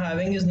that I am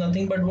having is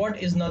nothing but what?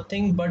 Is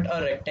nothing but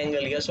a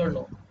rectangle. Yes or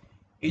no?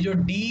 ये जो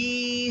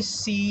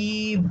DCBE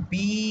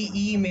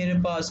मेरे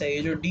पास है,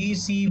 ये जो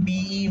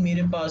DCBE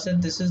मेरे पास है,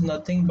 this is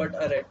nothing but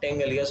a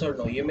rectangle. Yes or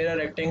no? ये मेरा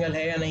rectangle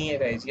है या नहीं है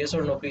guys? Yes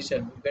or no? Please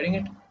tell me. Getting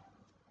it?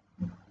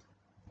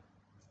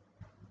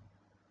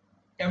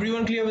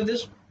 Everyone clear with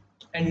this?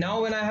 And now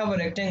when I have a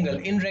rectangle,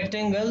 in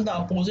rectangle the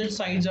opposite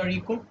sides are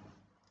equal.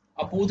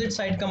 Opposite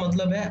side का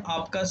मतलब है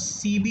आपका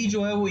सी बी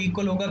जो है वो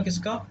equal होगा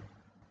किसका,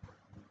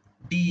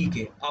 D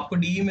के. आपको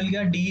डी मिल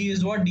गया. D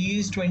is what, D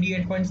is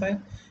 28.5.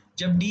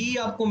 जब डी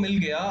आपको मिल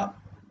गया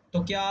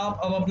तो क्या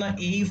आप अब अपना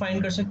ए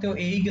फाइंड कर सकते हो.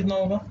 ए कितना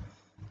होगा,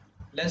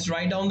 let's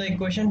write down the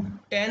equation.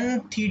 tan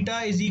theta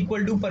is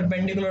equal to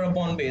perpendicular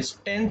upon base.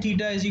 tan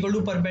theta is equal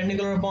to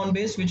perpendicular upon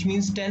base, which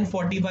means tan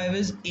 45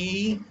 is a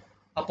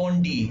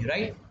upon d,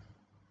 right?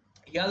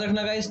 याद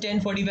रखना गाइस,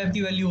 tan 45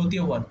 की value होती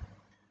है 1.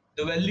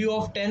 The value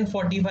of tan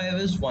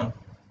 45 is 1.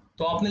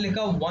 तो आपने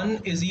लिखा 1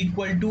 is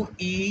equal to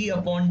a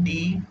upon d.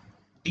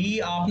 d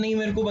आपने ही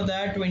मेरे को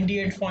बताया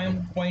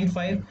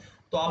 28.5,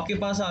 तो आपके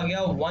पास आ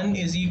गया 1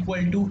 is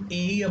equal to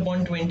a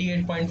upon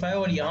 28.5,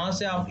 और यहाँ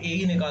से आप a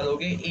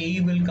निकालोगे, a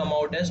will come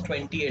out as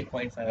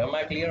 28.5. Am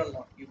I clear or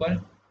not? You got it?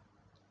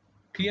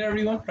 Clear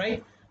everyone,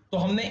 right? तो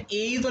हमने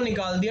a तो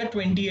निकाल दिया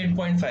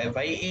 28.5.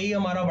 भाई a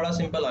हमारा बड़ा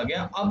सिंपल आ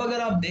गया. अब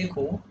अगर आप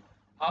देखो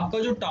आपका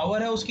जो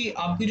टावर है उसकी,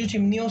 आपकी जो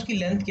चिमनी है उसकी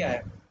लेंथ क्या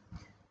है.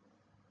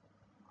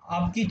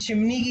 आपकी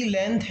चिमनी की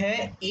लेंथ है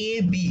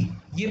ए बी.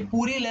 ये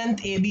पूरी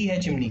लेंथ ए बी है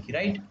चिमनी की,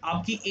 राइट?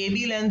 आपकी ए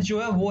बी लेंथ जो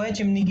है वो है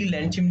चिमनी की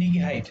लेंथ, चिमनी की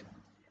height.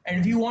 And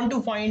if you want to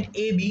find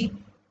A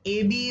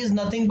B is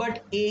nothing but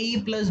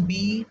A plus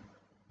B.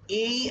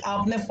 ए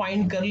आपने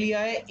फाइंड कर लिया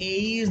है, ए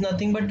is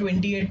nothing but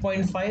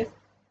 28.5.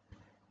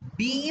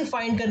 B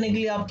find करने के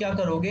लिए आप क्या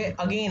करोगे,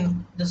 again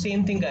the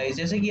same thing guys,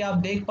 जैसे कि आप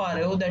देख पा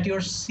रहे हो that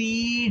your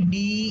C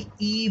D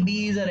E B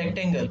is a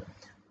rectangle.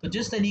 तो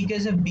जिस तरीके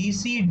से बी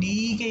सी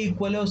डी के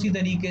इक्वल है उसी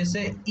तरीके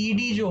से ई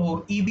डी जो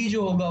हो, ई बी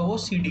जो होगा वो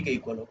सी डी के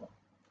इक्वल होगा.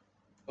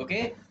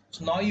 Okay,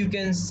 so now you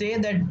can say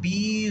that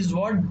B is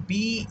what,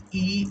 B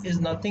E is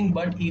nothing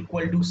but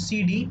equal to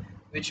C D,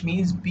 which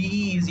means B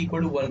is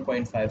equal to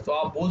 1.5. तो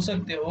आप बोल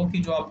सकते हो कि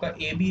जो आपका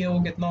ए बी है वो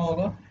कितना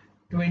होगा,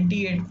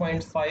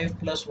 28.5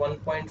 plus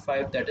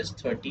 1.5, that is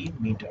 30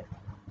 meter.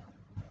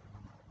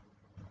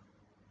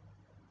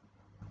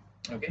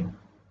 Okay,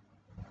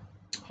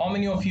 how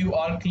many of you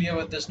are clear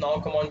with this now?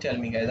 Come on, tell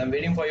me guys, I'm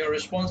waiting for your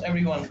response.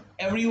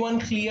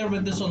 Everyone clear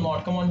with this or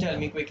not? Come on, tell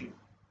me quickly.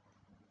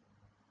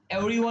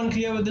 Everyone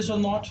clear with this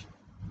or not?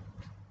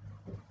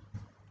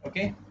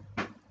 Okay,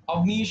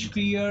 Avnish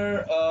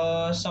clear,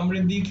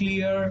 Samriddhi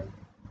clear,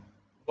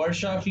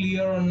 Varsha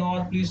clear or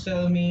not? Please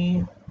tell me.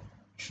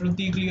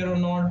 Shruti clear or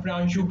not?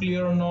 Pranshu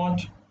clear or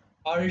not?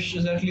 Arish,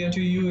 is that clear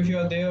to you if you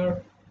are there?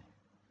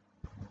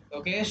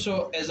 Okay, so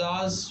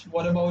Azaz,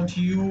 what about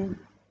you?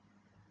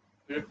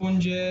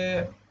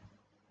 Ripunjay,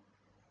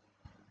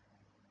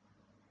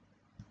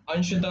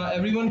 Anshita,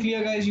 everyone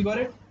clear guys? You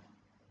got it?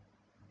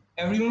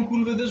 Everyone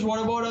cool with this?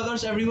 What about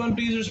others? Everyone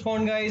please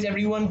respond guys.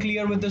 Everyone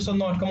clear with this or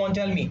not? Come on,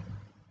 tell me.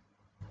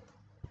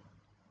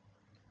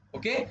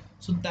 Okay,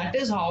 so that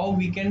is how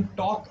we can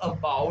talk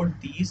about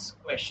these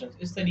questions.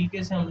 इस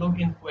तरीके से हम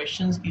लोग इन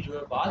questions की जो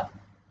है बात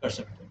कर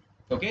सकते हैं.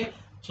 Okay,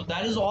 so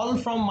that is all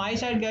from my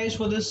side guys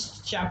for this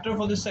chapter,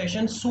 for this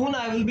session. Soon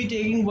I will be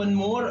taking one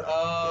more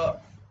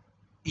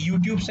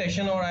YouTube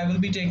session, or I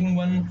will be taking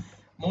one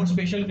more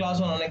special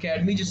class on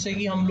Unacademy, जिससे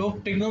कि हम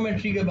लोग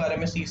trigonometry के बारे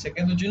में सीख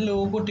सकें. तो जिन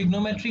लोगों को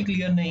trigonometry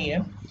clear नहीं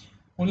है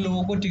उन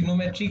लोगों को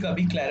trigonometry का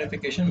भी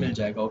clarification मिल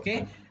जाएगा. Okay,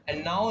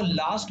 and now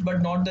last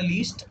but not the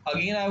least,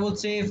 again I would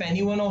say if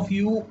any one of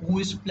you who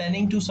is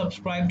planning to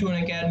subscribe to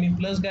Unacademy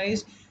Plus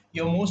guys,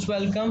 you're most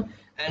welcome,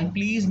 and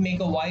please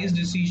make a wise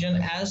decision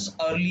as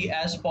early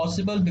as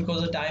possible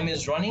because the time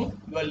is running.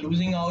 You are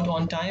losing out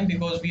on time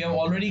because we have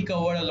already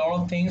covered a lot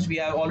of things.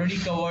 We have already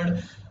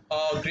covered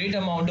a great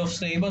amount of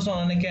syllabus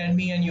on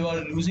Unacademy and you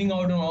are losing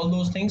out on all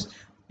those things.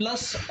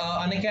 Plus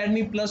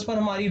Unacademy Plus पर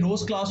हमारी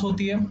रोज class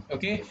होती है.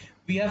 Okay,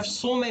 we have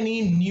so many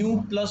new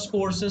plus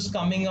courses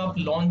coming up,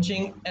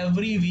 launching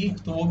every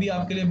week, तो वो भी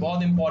आपके लिए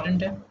बहुत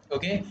important है.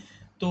 Okay,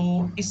 तो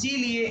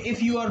इसीलिए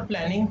if you are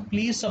planning,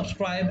 please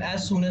subscribe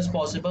as soon as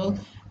possible.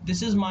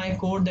 This is my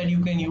code that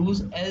you can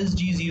use,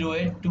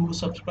 SG08, to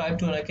subscribe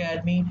to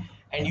Unacademy,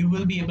 and you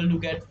will be able to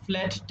get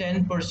flat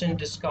 10%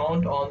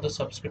 discount on the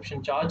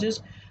subscription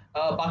charges.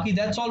 Baki,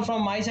 that's all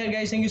from my side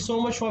guys. Thank you so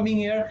much for being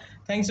here.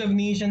 Thanks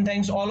Avnish, and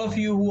thanks all of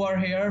you who are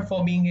here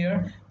for being here.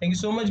 Thank you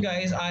so much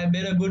guys. I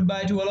bid a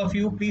goodbye to all of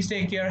you. Please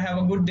take care, have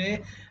a good day,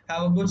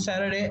 have a good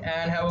Saturday,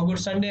 and have a good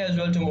Sunday as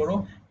well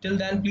tomorrow. Till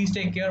then, please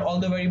take care. All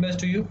the very best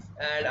to you,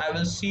 and I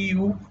will see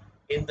you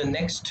in the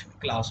next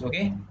class.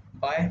 Okay,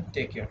 bye,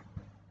 take care,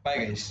 bye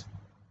guys.